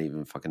I'm not going to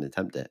even fucking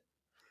attempt it.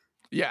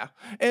 Yeah.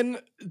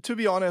 And to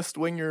be honest,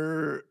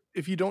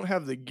 if you don't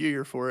have the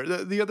gear for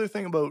it, the other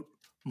thing about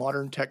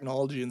modern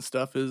technology and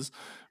stuff is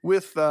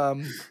with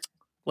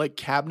like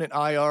cabinet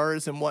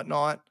IRs and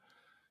whatnot,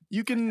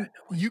 you can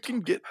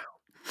get,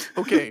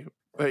 okay.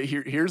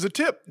 Here's a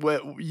tip.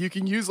 You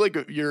can use like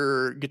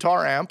your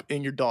guitar amp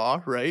in your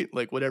DAW, right?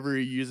 Like whatever you're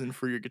using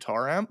for your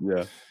guitar amp.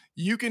 Yeah.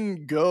 You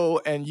can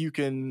go and you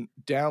can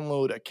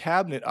download a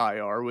cabinet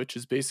IR, which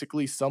is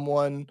basically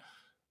someone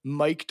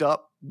mic'd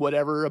up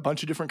a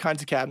bunch of different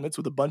kinds of cabinets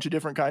with a bunch of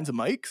different kinds of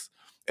mics.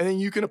 And then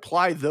you can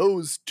apply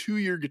those to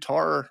your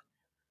guitar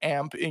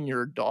amp in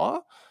your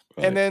DAW.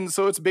 Right. And then,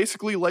 so it's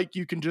basically like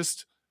you can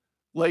just,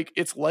 like,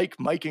 it's like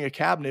micing a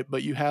cabinet,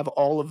 but you have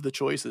all of the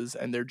choices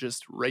and they're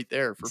just right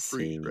there for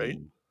free, right?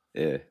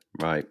 Yeah,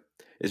 right.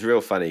 It's real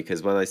funny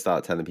because when I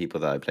start telling people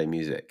that I play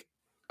music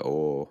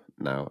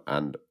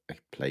and I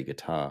play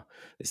guitar,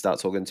 they start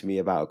talking to me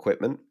about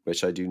equipment,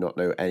 which I do not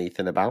know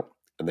anything about.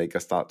 And they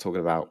just start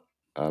talking about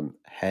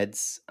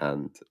heads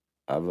and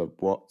other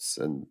watts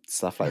and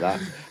stuff like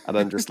that. And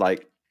I'm just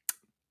like,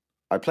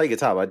 I play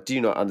guitar, but I do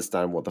not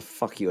understand what the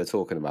fuck you are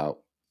talking about.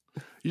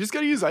 You just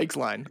got to use Ike's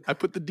line. I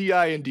put the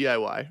DI in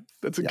DIY.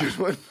 That's a good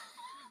one.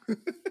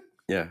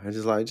 Yeah,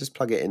 I just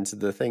plug it into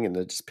the thing and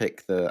I just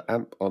pick the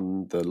amp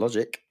on the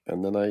Logic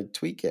and then I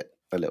tweak it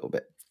a little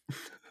bit.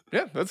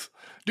 Yeah,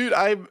 dude,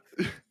 I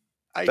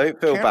don't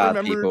feel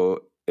bad, people,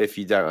 if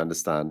you don't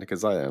understand,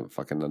 because I don't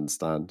fucking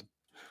understand.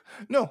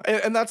 No,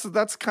 and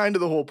that's kind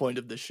of the whole point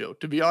of this show.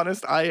 To be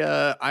honest,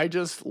 I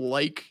just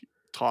like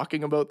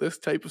talking about this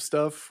type of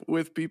stuff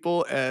with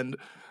people, and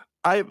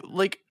I've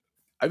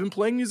been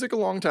playing music a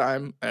long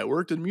time. I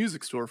worked in a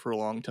music store for a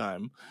long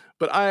time,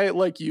 but I,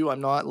 like you,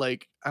 I'm not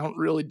like, I don't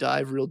really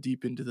dive real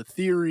deep into the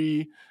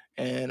theory,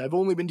 and I've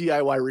only been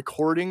DIY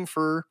recording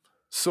for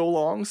so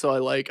long. So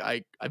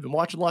I've been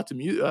watching lots of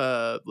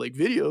like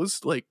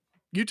videos, like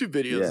YouTube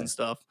videos and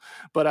stuff,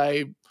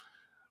 but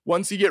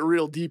once you get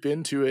real deep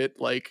into it,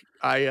 like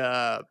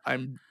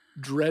I'm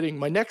dreading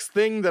my next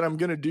thing that I'm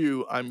going to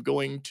do. I'm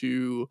going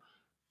to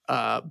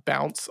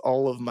bounce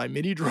all of my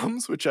MIDI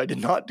drums, which I did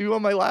not do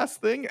on my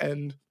last thing,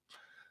 and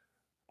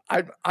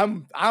I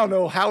don't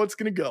know how it's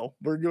gonna go.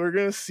 We're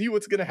gonna see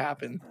what's gonna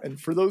happen.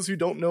 And for those who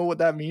don't know what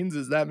that means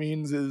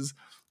is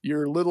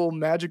your little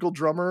magical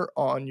drummer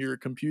on your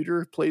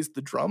computer plays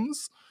the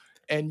drums,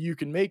 and you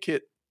can make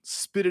it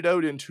spit it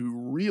out into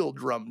real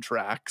drum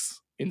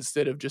tracks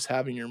instead of just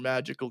having your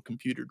magical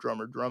computer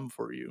drummer drum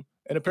for you.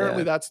 And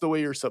apparently that's the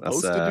way you're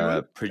supposed to do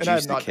it. Producer and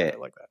I've not kit done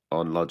it like that.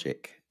 on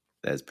Logic.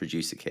 There's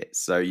producer kits,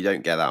 so you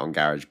don't get that on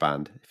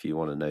GarageBand if you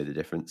want to know the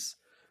difference.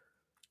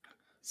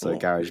 So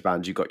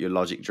GarageBand, you got your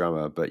Logic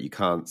drummer, but you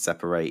can't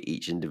separate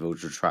each individual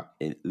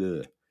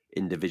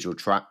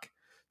track.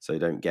 So you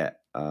don't get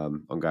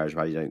on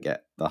GarageBand, you don't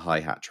get the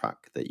hi-hat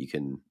track that you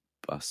can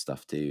bust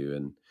stuff to,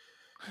 and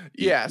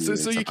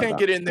so you can't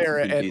get in there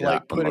and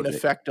like put an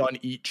effect on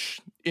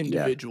each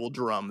individual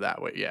drum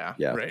that way. Yeah,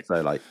 right.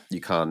 So like you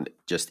can't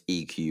just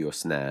EQ your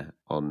snare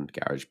on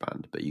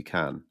GarageBand, but you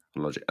can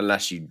on Logic,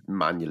 unless you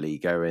manually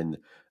go in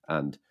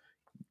and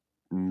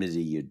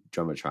MIDI your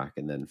drummer track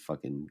and then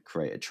fucking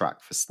create a track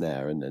for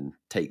snare and then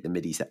take the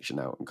MIDI section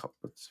out and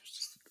it's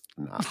just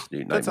an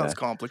absolute nightmare. That sounds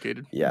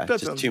complicated. Yeah, that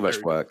just too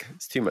much work.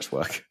 It's too much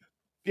work.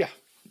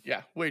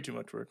 Yeah, way too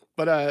much work.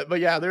 But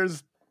yeah,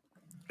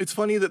 it's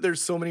funny that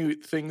there's so many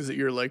things that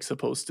you're like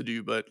supposed to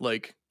do, but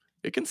like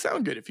it can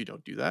sound good if you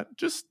don't do that.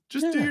 Just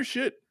do your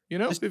shit, you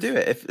know? Just do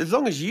it. As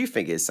long as you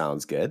think it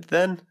sounds good,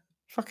 then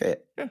fuck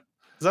it. Yeah.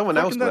 Someone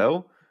else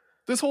will.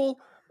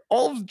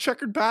 All of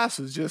Checkered Past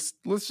is just,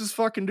 let's just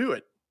fucking do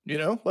it. You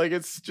know, like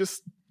it's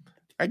just,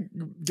 I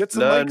get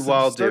some learn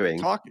while doing.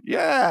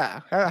 Yeah.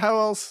 How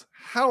else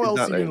are you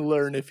gonna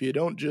learn if you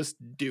don't just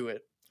do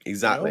it?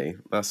 Exactly.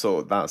 You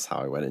know? That's how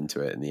I went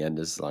into it. In the end,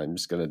 is I'm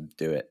just gonna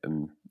do it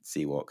and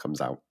see what comes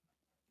out.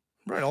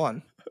 Right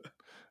on.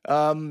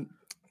 I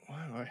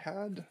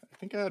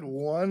think I had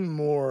one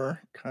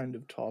more kind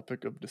of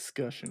topic of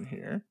discussion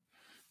here.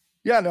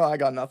 Yeah, no, I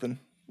got nothing.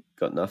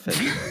 Got nothing.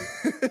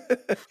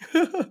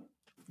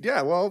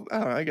 Yeah, well, I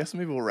don't know, I guess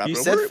maybe we'll wrap it up.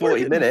 You said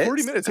 40 minutes.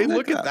 40 minutes. Hey,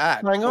 look at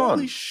that. Hang on.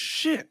 Holy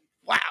shit.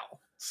 Wow.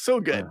 So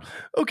good.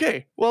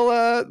 Okay.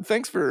 Well,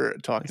 thanks for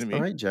talking to me.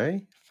 All right, Joe.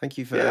 Thank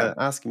you for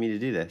asking me to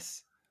do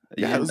this.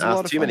 You didn't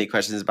ask too many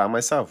questions about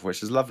myself,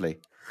 which is lovely.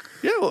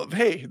 Yeah, well,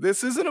 hey,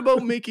 this isn't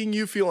about making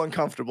you feel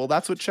uncomfortable.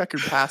 That's what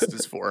Checkered Past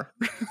is for.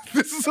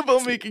 This is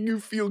about making you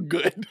feel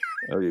good.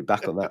 I'll be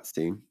back on that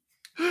steam.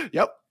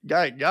 Yep.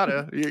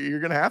 Gotta. You're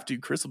going to have to.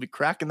 Chris will be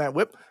cracking that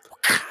whip.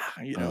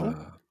 You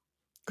know.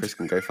 Chris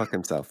can go fuck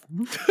himself.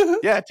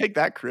 Yeah, take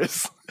that,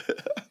 Chris.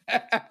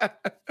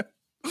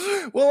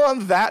 Well,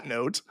 on that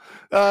note,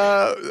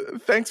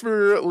 thanks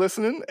for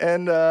listening,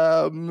 and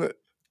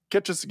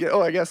catch us again.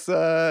 Oh, I guess,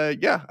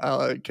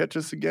 catch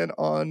us again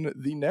on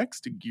the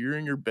next Gear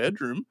in Your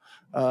Bedroom.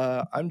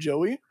 I'm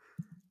Joey.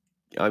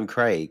 I'm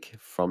Craig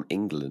from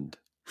England.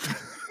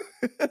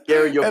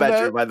 Gear in Your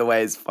Bedroom, by the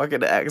way, is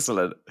fucking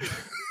excellent.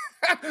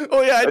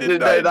 Oh, yeah, I didn't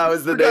know that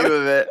was the name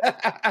of it.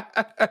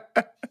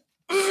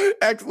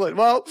 Excellent.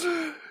 Well,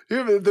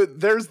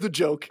 there's the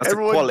joke. That's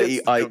everyone a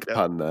quality Ike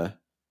pun there.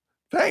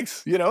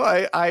 Thanks. You know,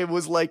 I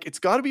was like, it's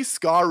got to be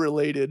ska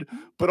related,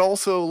 but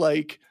also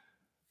like,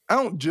 I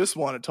don't just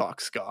want to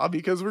talk ska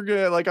because I'm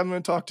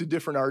gonna talk to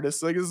different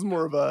artists. Like this is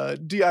more of a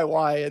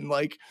DIY and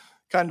like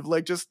kind of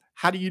like just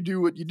how do you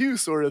do what you do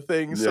sort of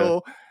thing. Yeah.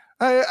 So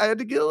I had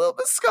to get a little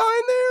bit of ska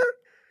in there,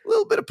 a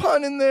little bit of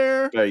pun in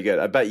there. Very good.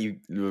 I bet you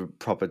were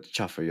proper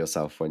chuffing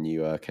yourself when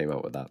you came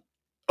up with that.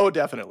 Oh,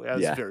 definitely. I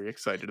was very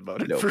excited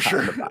about it, for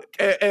sure.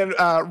 And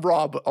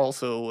Rob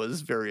also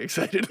was very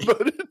excited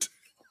about it.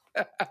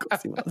 Of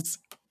course he was.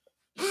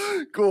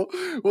 Cool.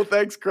 Well,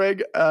 thanks,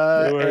 Craig.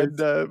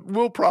 And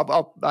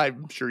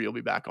I'm sure you'll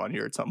be back on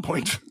here at some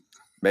point.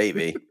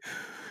 Maybe.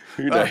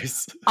 Who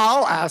knows?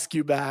 I'll ask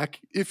you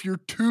back. If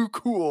you're too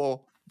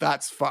cool,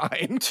 that's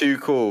fine. Too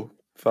cool.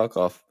 Fuck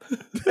off.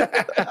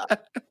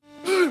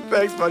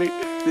 Thanks, buddy.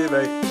 See you,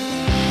 mate.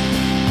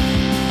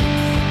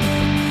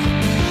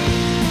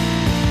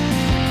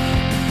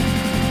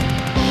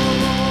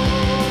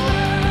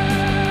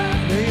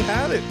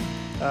 Have it.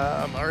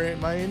 All right,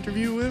 my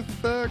interview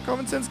with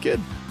Common Sense Kid.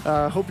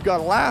 Hope you got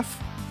a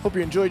laugh. Hope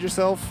you enjoyed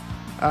yourself.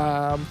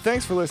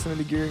 Thanks for listening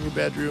to Gear in Your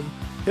Bedroom.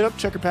 Hit up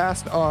Checkered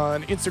Past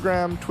on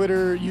Instagram,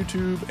 Twitter,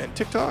 YouTube, and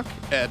TikTok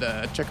at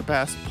Checkered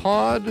Past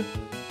Pod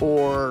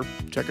or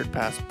Checkered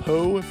Past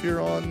Po if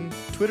you're on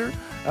Twitter.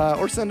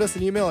 Or send us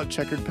an email at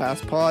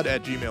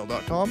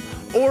checkeredpastpod@gmail.com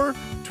or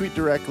tweet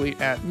directly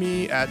at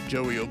me at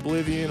Joey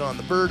Oblivion on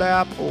the Bird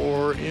app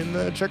or in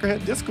the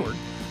Checkerhead Discord.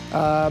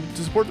 To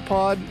support the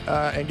pod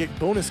and get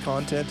bonus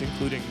content,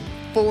 including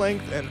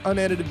full-length and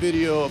unedited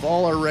video of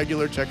all our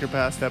regular Checker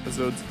Past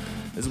episodes,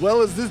 as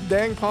well as this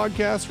dang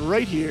podcast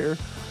right here,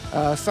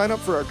 sign up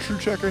for our True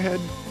Checkerhead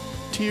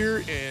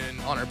tier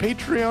on our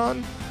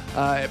Patreon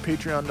at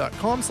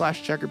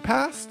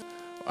patreon.com/checkerpast.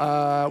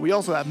 We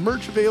also have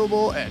merch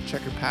available at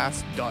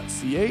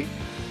checkerpast.ca.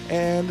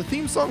 And the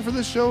theme song for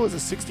this show is a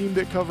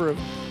 16-bit cover of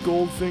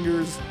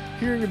Goldfinger's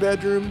Here in Your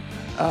Bedroom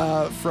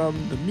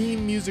from the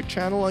Mean Music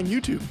channel on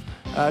YouTube.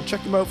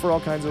 Check them out for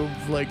all kinds of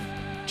like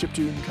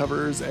chiptune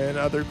covers and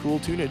other cool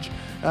tunage.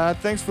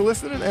 Thanks for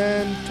listening,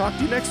 and talk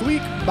to you next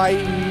week.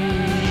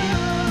 Bye.